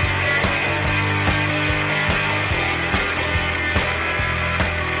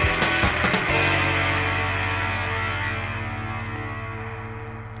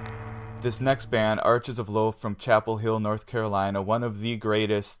This next band, Arches of Loaf from Chapel Hill, North Carolina, one of the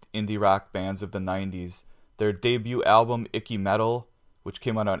greatest indie rock bands of the 90s. Their debut album, Icky Metal, which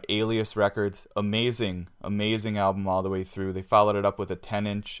came out on Alias Records, amazing album all the way through. They followed it up with a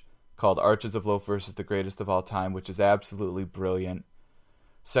 10-inch called Arches of Loaf versus the Greatest of All Time, which is absolutely brilliant.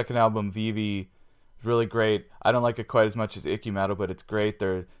 Second album, Vivi, really great. I don't like it quite as much as Icky Metal, but it's great.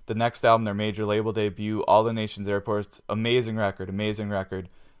 The next album, their major label debut, All the Nation's Airports, amazing record.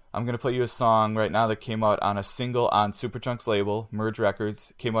 I'm going to play you a song right now that came out on a single on Superchunk's label, Merge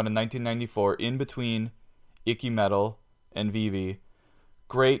Records. Came out in 1994, in between Icky Metal and Vivi.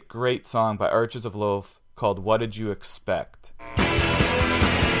 Great song by Arches of Loaf called What Did You Expect?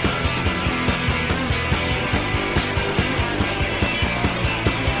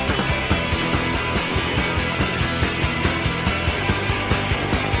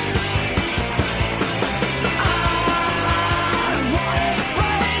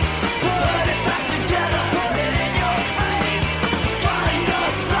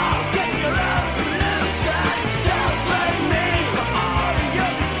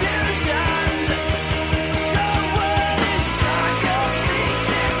 So what is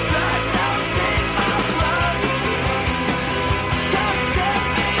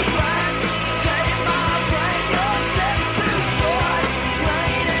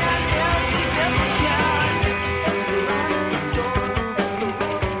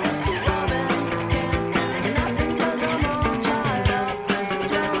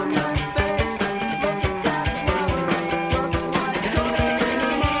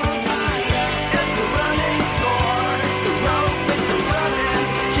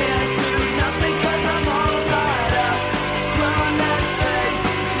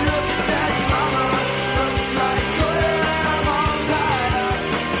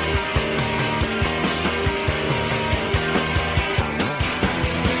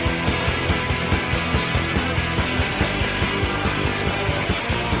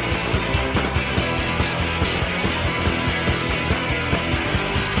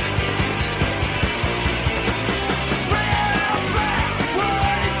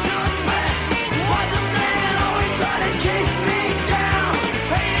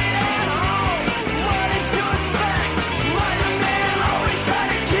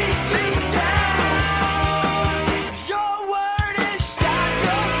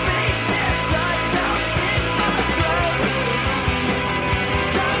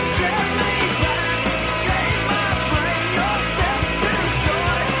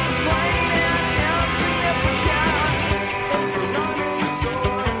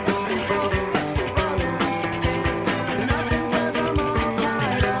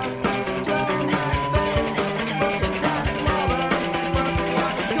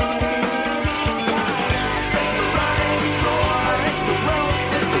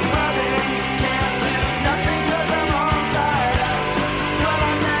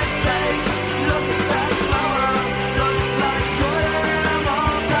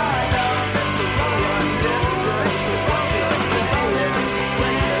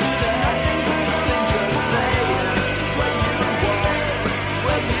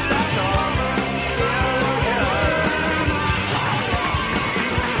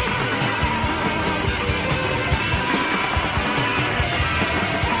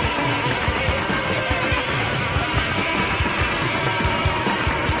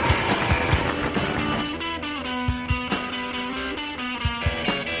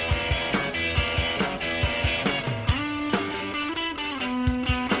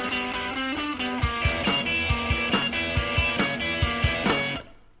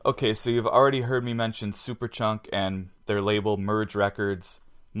Okay, so you've already heard me mention Superchunk and their label Merge Records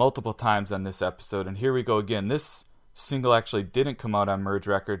multiple times on this episode, and here we go again. This single actually didn't come out on Merge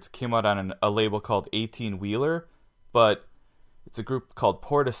Records, came out on a label called 18 Wheeler, but it's a group called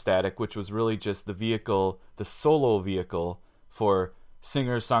Portastatic, which was really just the vehicle, the solo vehicle for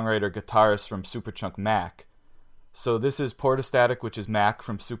singer, songwriter, guitarist from Superchunk Mac. So this is Portastatic, which is Mac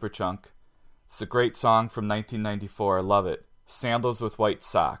from Superchunk. It's a great song from 1994. I love it. Sandals with White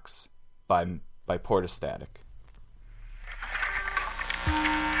Socks by Portastatic.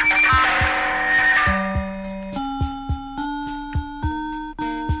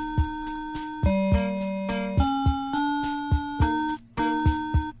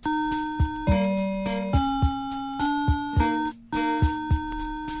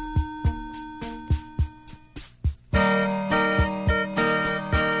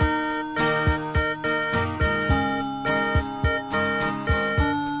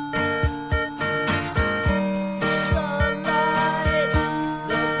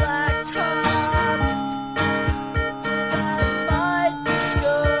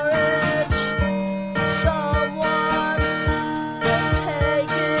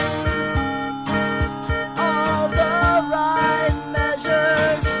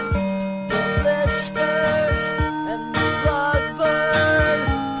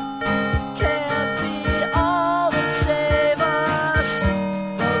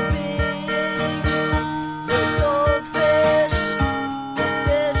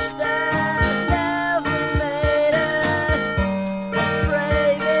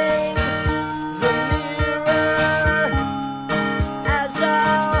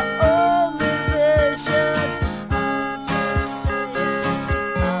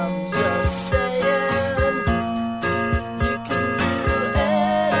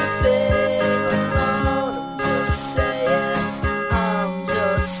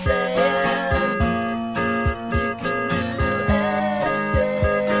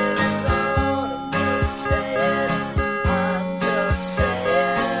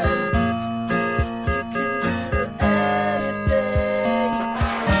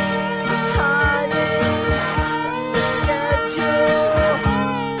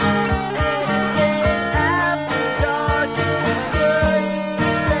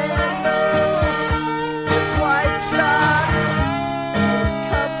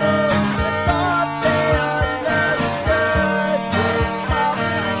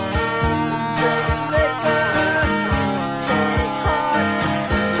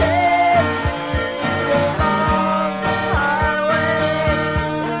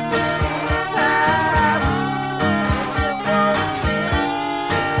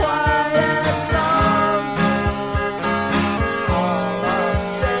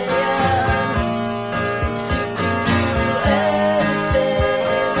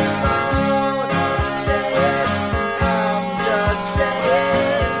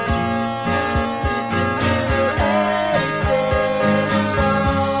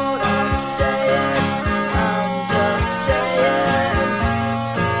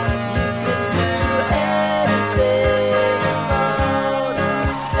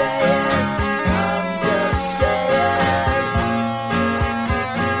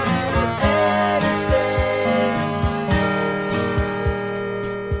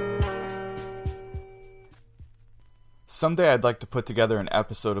 Someday I'd like to put together an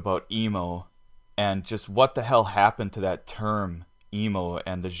episode about emo and just what the hell happened to that term emo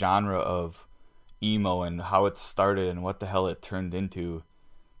and the genre of emo and how it started and what the hell it turned into,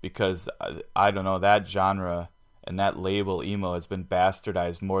 because I don't know, that genre and that label emo has been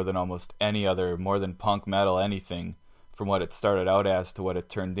bastardized more than almost any other, more than punk metal, anything, from what it started out as to what it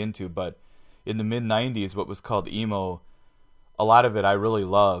turned into. But in the mid-90s, what was called emo, a lot of it I really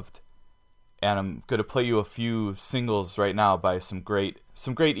loved. And I'm going to play you a few singles right now by some great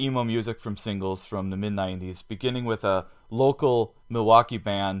emo music from singles from the mid-90s, beginning with a local Milwaukee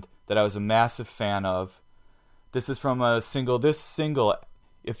band that I was a massive fan of. This is from a single. This single,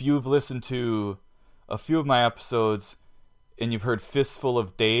 if you've listened to a few of my episodes and you've heard Fistful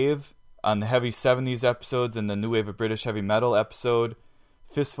of Dave on the Heavy 70s episodes and the New Wave of British Heavy Metal episode,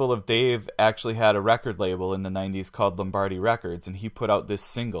 Fistful of Dave actually had a record label in the 90s called Lombardi Records, and he put out this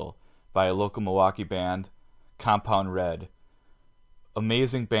single by a local Milwaukee band, Compound Red.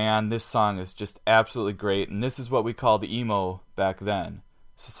 Amazing band. This song is just absolutely great, and this is what we called emo back then.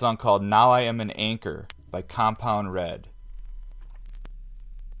 It's a song called Now I Am an Anchor by Compound Red.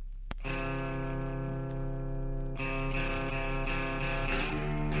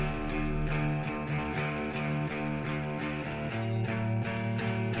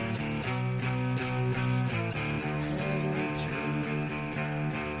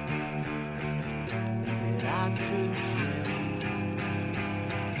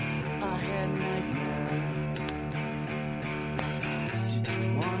 bad nightmare. Did you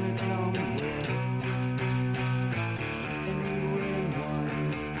wanna come with? And you were in one,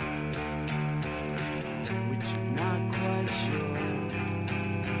 which I'm not quite sure.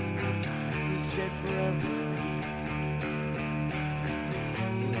 You said forever.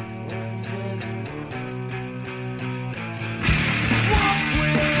 What was it for? Walk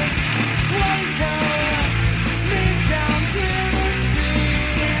with waiter, me down to the sea.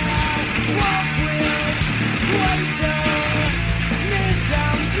 Walk with waiter, me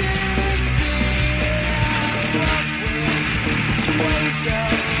down to the sea. Walk with waiter,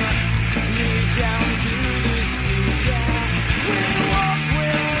 me down to the sea. We walk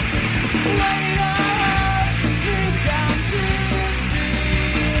with waiter, me down to the sea.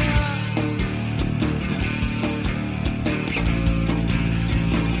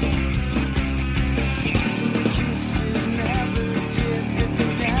 Kisses never did this,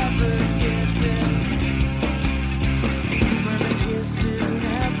 never did this. But the kisses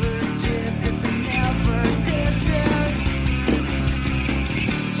never did this, never did this.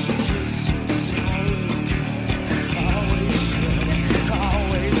 Kisses always could, always should,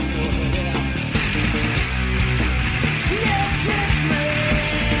 always would. Yeah, kiss me,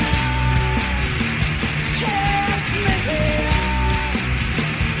 kiss me,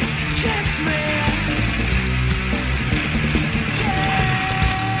 kiss me.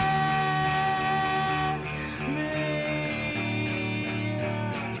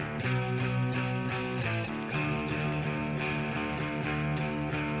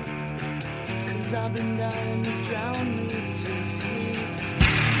 Cause I've been dying to drown me to sleep.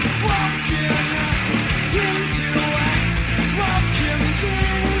 Walking into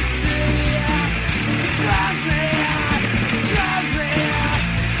the sea. Drive me,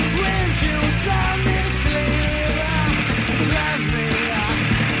 when you drive me to sleep. Drive me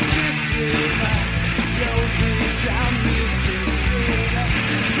to sleep. You'll be drown me to sleep.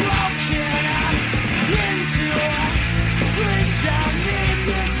 Walking into please drown me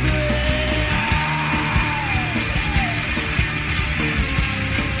to sleep.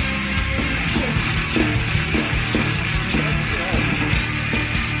 Kiss, kiss, kiss, kiss.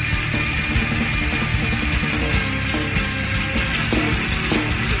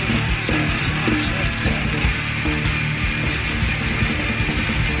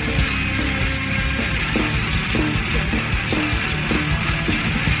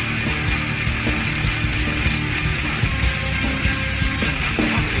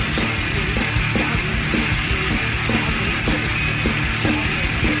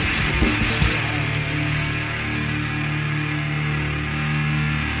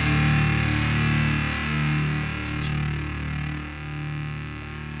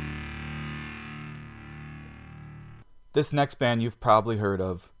 This next band you've probably heard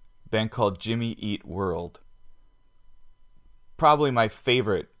of, a band called Jimmy Eat World. Probably my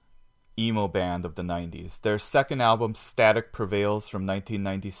favorite emo band of the 90s. Their second album, Static Prevails from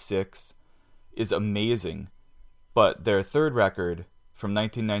 1996, is amazing. But their third record from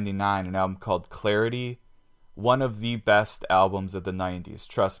 1999, an album called Clarity, one of the best albums of the 90s.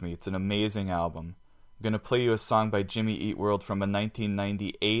 Trust me, it's an amazing album. I'm going to play you a song by Jimmy Eat World from a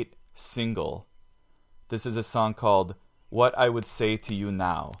 1998 single. This is a song called What I Would Say to You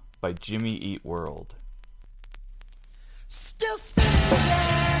Now by Jimmy Eat World. Still sitting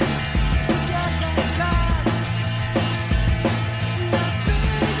there, got those cars. Not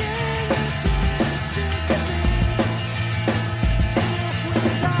paying attention to me. And if we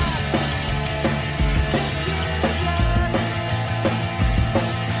talk, just curious.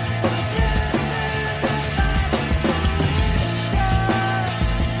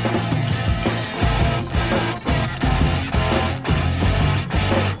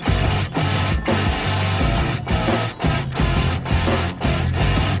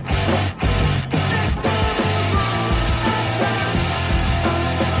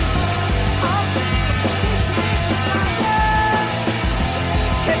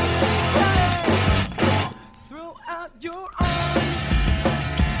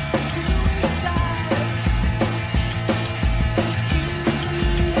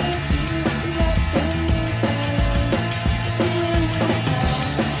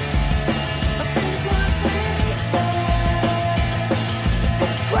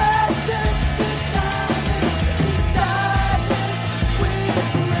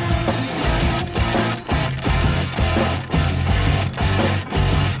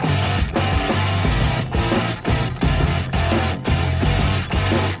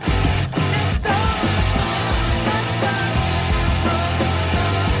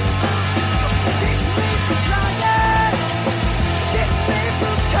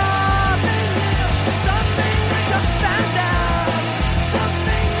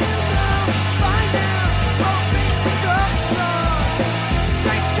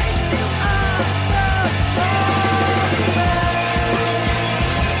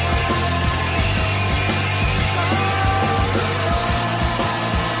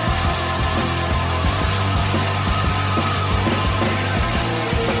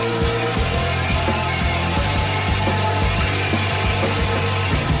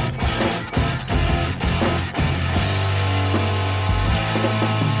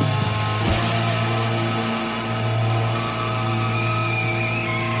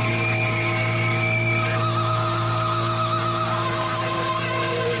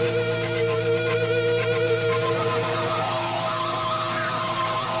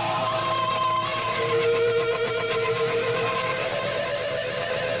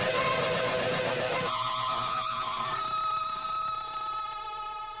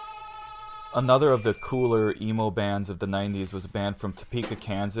 Another of the cooler emo bands of the 90s was a band from Topeka,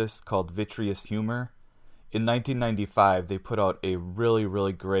 Kansas called Vitreous Humor. In 1995, they put out a really,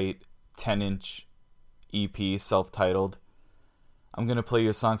 really great 10-inch EP, self-titled. I'm going to play you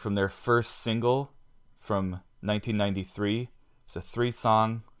a song from their first single from 1993. It's a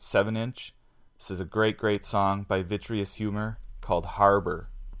 3-song, 7-inch. This is a great, great song by Vitreous Humor called Harbor.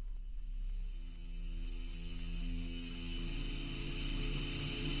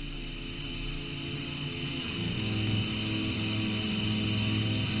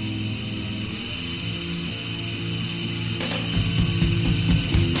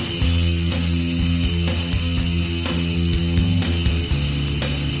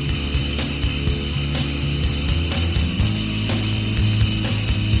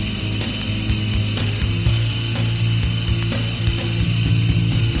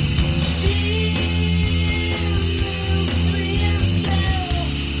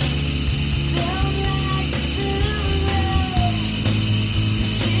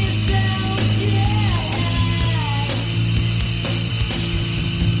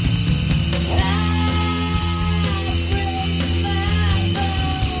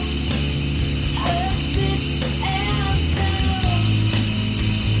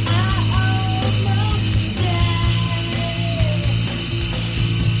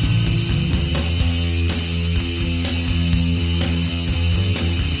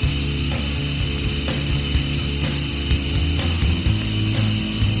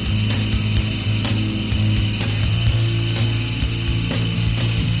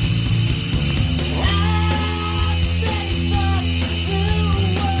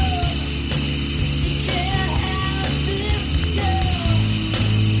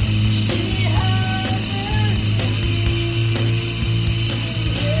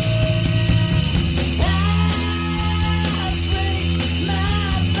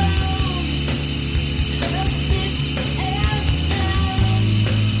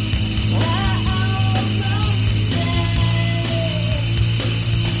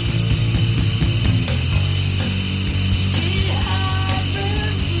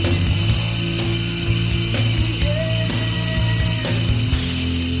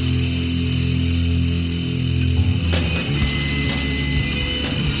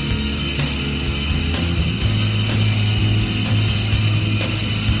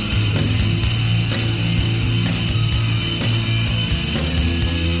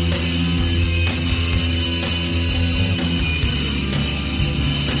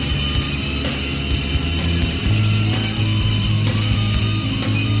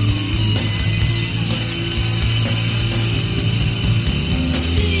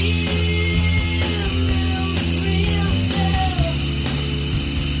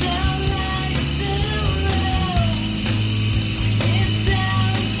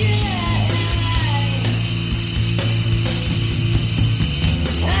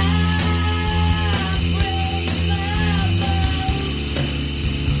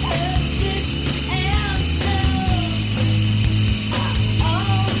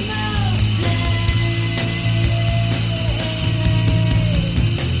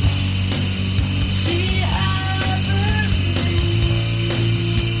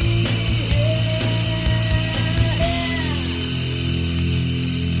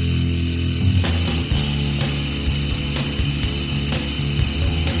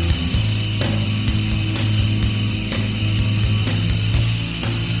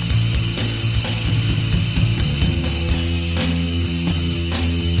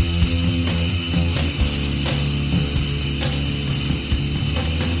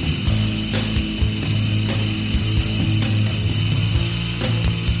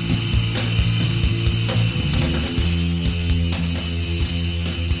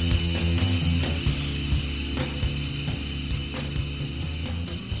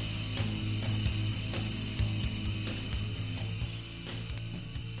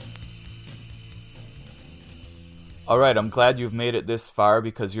 Alright, I'm glad you've made it this far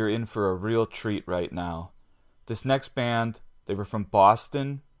because you're in for a real treat right now. This next band, they were from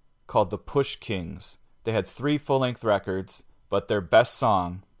Boston, called the Push Kings. They had 3 full-length records, but their best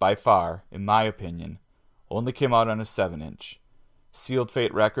song, by far, in my opinion, only came out on a 7-inch. Sealed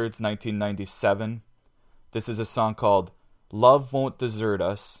Fate Records, 1997. This is a song called Love Won't Desert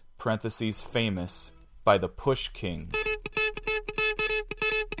Us, parentheses famous, by the Push Kings.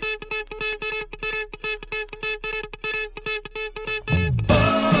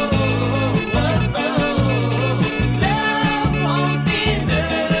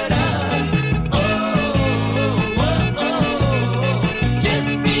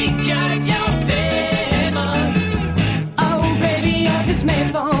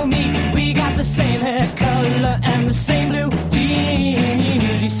 Made for me. We got the same hair color and the same blue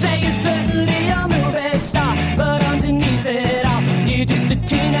jeans. You say you're certainly a movie star, but underneath it all, you're just a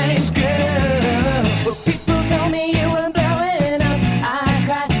teenage girl. Well, people told me you were blowing up. I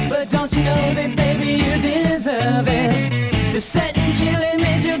cried, but don't you know that, baby, you deserve it. The set and chilling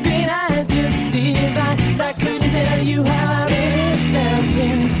made your green eyes just divine. I couldn't tell you how I really felt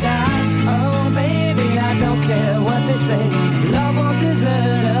inside. Oh, baby, I don't care what they say. Love won't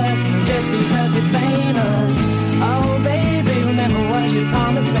desert us just because you're famous. Oh, baby, remember what you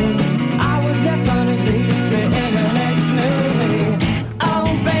promised me. I will definitely be in the next movie. Oh,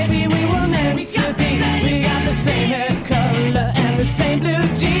 baby, we were meant to be. We got the same hair color and the same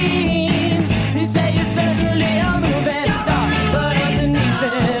blue jeans. You say you're certainly a movie star, but underneath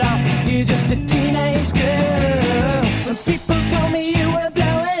it all, you're just a teenage girl. When people told me you were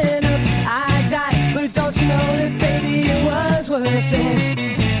blowing up, I died, but don't you know that, baby, it was worth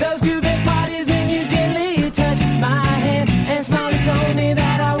it. Those groovy parties when you gently touched my hand and smiled and told me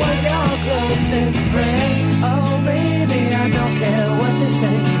that I was your closest friend. Oh, baby, I don't care what they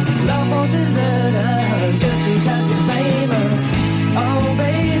say. Love won't desert us just because you're famous. Oh,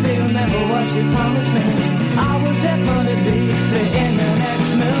 baby, remember what you promised me. I will definitely be in the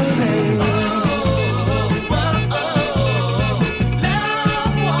next movie.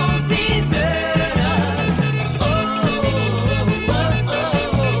 Love won't desert us.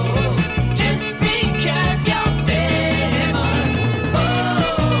 Just because you're famous. Love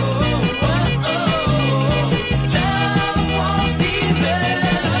won't desert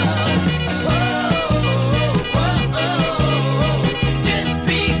us. Just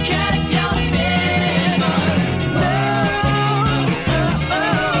because you're famous. It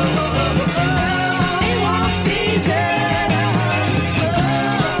won't desert us.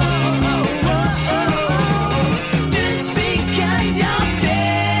 Just because you're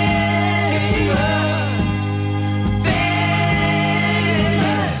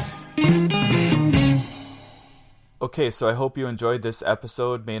famous. Okay, so I hope you enjoyed this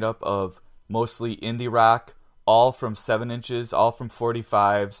episode made up of mostly indie rock, all from 7 inches, all from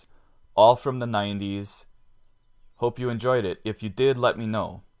 45s, all from the 90s. Hope you enjoyed it. If you did, let me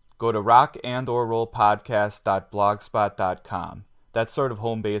know. Go to rockandorrollpodcast.blogspot.com. That's sort of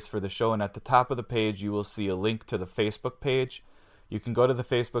home base for the show, and at the top of the page you will see a link to the Facebook page. You can go to the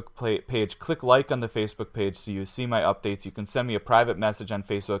Facebook page, click like on the Facebook page so you see my updates. You can send me a private message on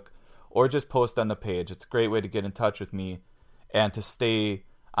Facebook or just post on the page. It's a great way to get in touch with me and to stay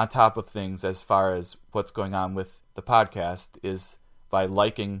on top of things as far as what's going on with the podcast is by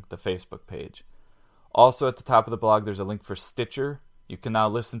liking the Facebook page. Also at the top of the blog there's a link for Stitcher. You can now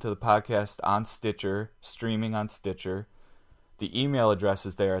listen to the podcast on Stitcher, streaming on Stitcher. The email address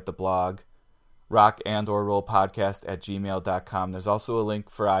is there at the blog, rockandorrollpodcast@gmail.com. There's also a link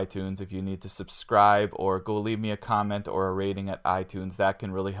for iTunes if you need to subscribe or go leave me a comment or a rating at iTunes. That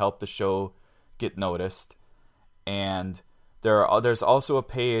can really help the show get noticed. And there's also a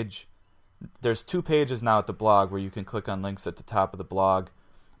page, there's 2 pages now at the blog where you can click on links at the top of the blog.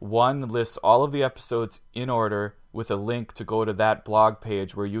 One lists all of the episodes in order with a link to go to that blog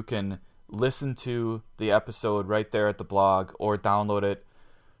page where you can listen to the episode right there at the blog or download it.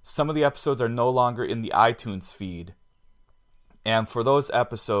 Some of the episodes are no longer in the iTunes feed. And for those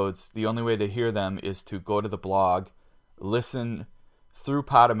episodes, the only way to hear them is to go to the blog, listen through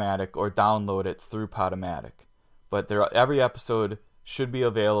Podomatic, or download it through Podomatic. But every episode should be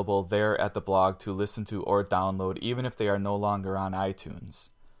available there at the blog to listen to or download, even if they are no longer on iTunes.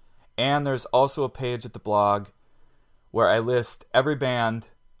 And there's also a page at the blog where I list every band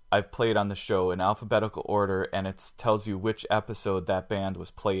I've played on the show in alphabetical order, and it tells you which episode that band was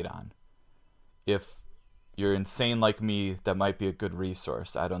played on. If you're insane like me, that might be a good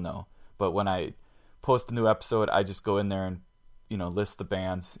resource. I don't know. But when I post a new episode, I just go in there and, list the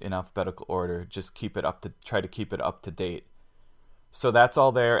bands in alphabetical order. Just try to keep it up to date. So that's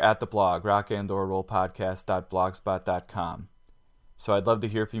all there at the blog, rockandorrollpodcast.blogspot.com. So I'd love to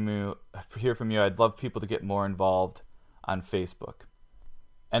hear from you. I'd love people to get more involved on Facebook.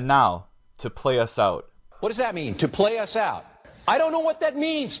 And now, to play us out. What does that mean, to play us out? I don't know what that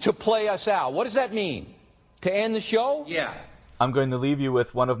means, to play us out. What does that mean? To end the show? Yeah. I'm going to leave you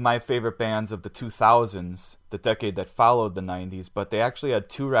with one of my favorite bands of the 2000s, the decade that followed the 90s, but they actually had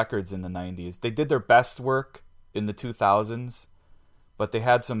 2 records in the 90s. They did their best work in the 2000s, but they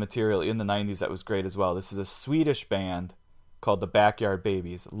had some material in the 90s that was great as well. This is a Swedish band called the Backyard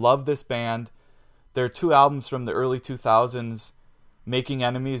Babies. Love this band. There are 2 albums from the early 2000s, Making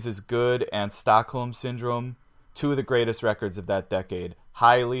Enemies is Good and Stockholm Syndrome, 2 of the greatest records of that decade.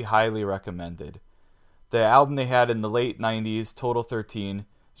 Highly, highly recommended. The album they had in the late 90s, Total 13,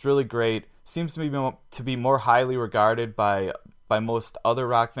 It's really great. Seems to be more highly regarded by most other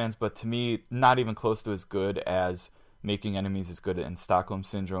rock fans, but to me, not even close to as good as Making Enemies is good and Stockholm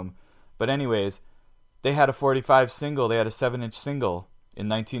Syndrome. But anyways, they had a 45 single. They had a 7-inch single in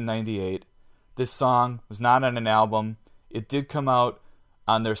 1998. This song was not on an album. It did come out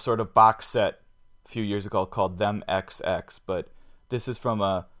on their sort of box set a few years ago called Them XX, but this is from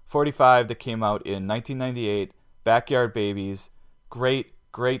a 45 that came out in 1998, Backyard Babies. Great,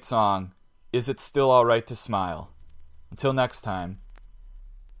 great song. Is It Still Alright to Smile? Until next time.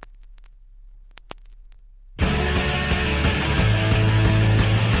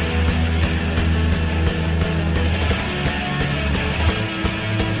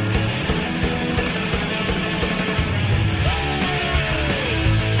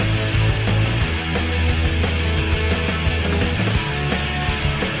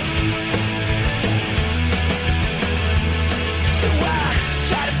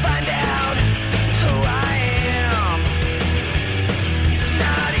 Try to find out who I am.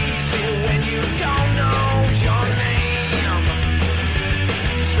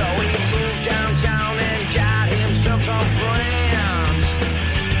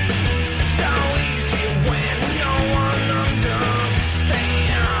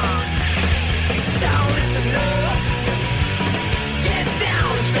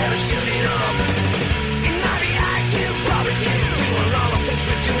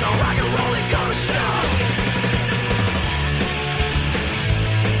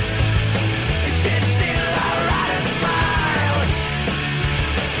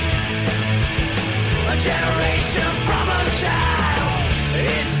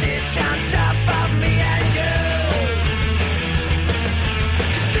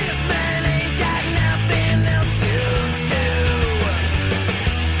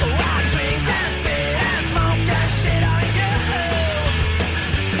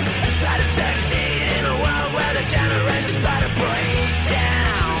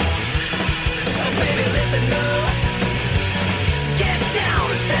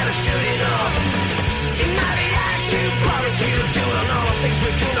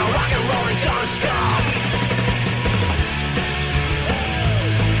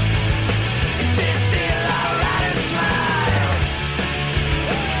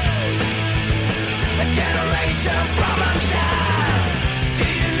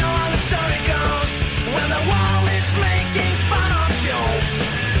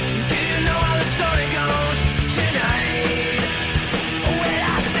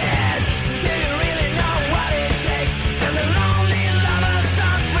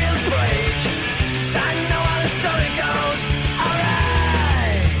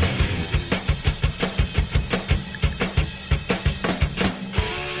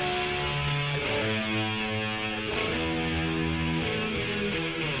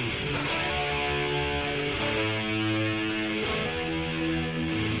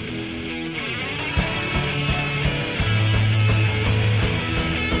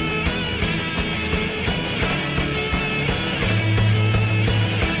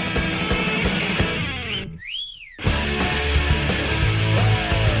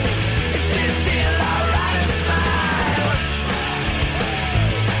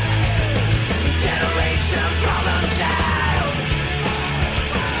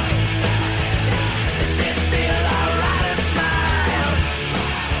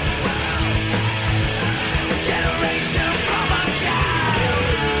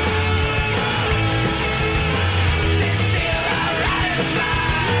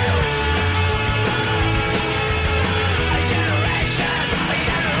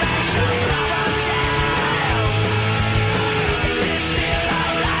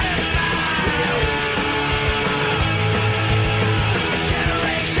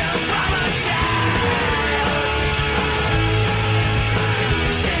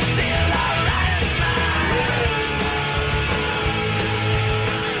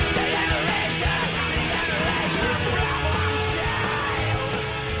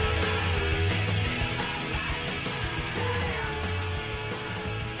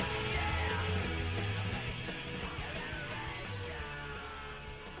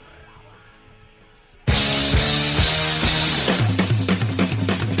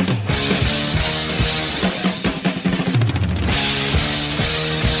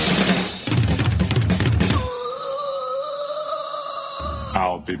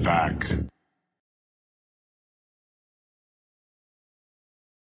 I'll be back.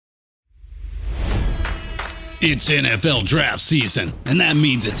 It's NFL draft season, and that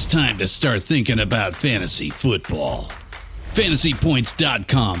means it's time to start thinking about fantasy football.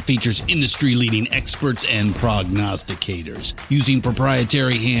 FantasyPoints.com features industry-leading experts and prognosticators using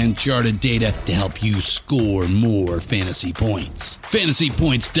proprietary hand-charted data to help you score more fantasy points.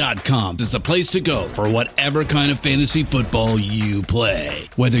 FantasyPoints.com is the place to go for whatever kind of fantasy football you play.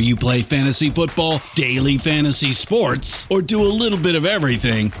 Whether you play fantasy football, daily fantasy sports, or do a little bit of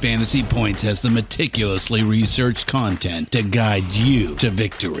everything, Fantasy Points has the meticulously researched content to guide you to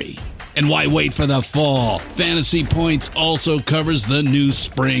victory. And why wait for the fall? Fantasy Points also covers the new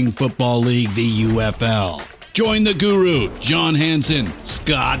spring football league, the UFL. Join the guru, John Hansen,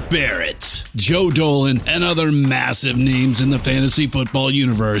 Scott Barrett, Joe Dolan, and other massive names in the fantasy football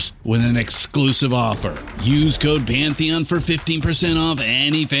universe with an exclusive offer. Use code Pantheon for 15% off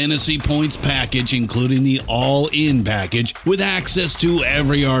any Fantasy Points package, including the all-in package, with access to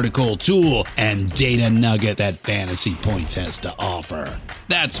every article, tool, and data nugget that Fantasy Points has to offer.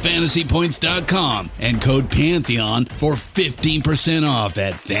 That's FantasyPoints.com and code Pantheon for 15% off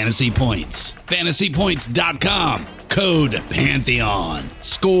at Fantasy Points. FantasyPoints.com, code Pantheon.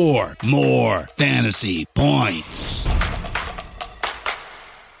 Score more fantasy points.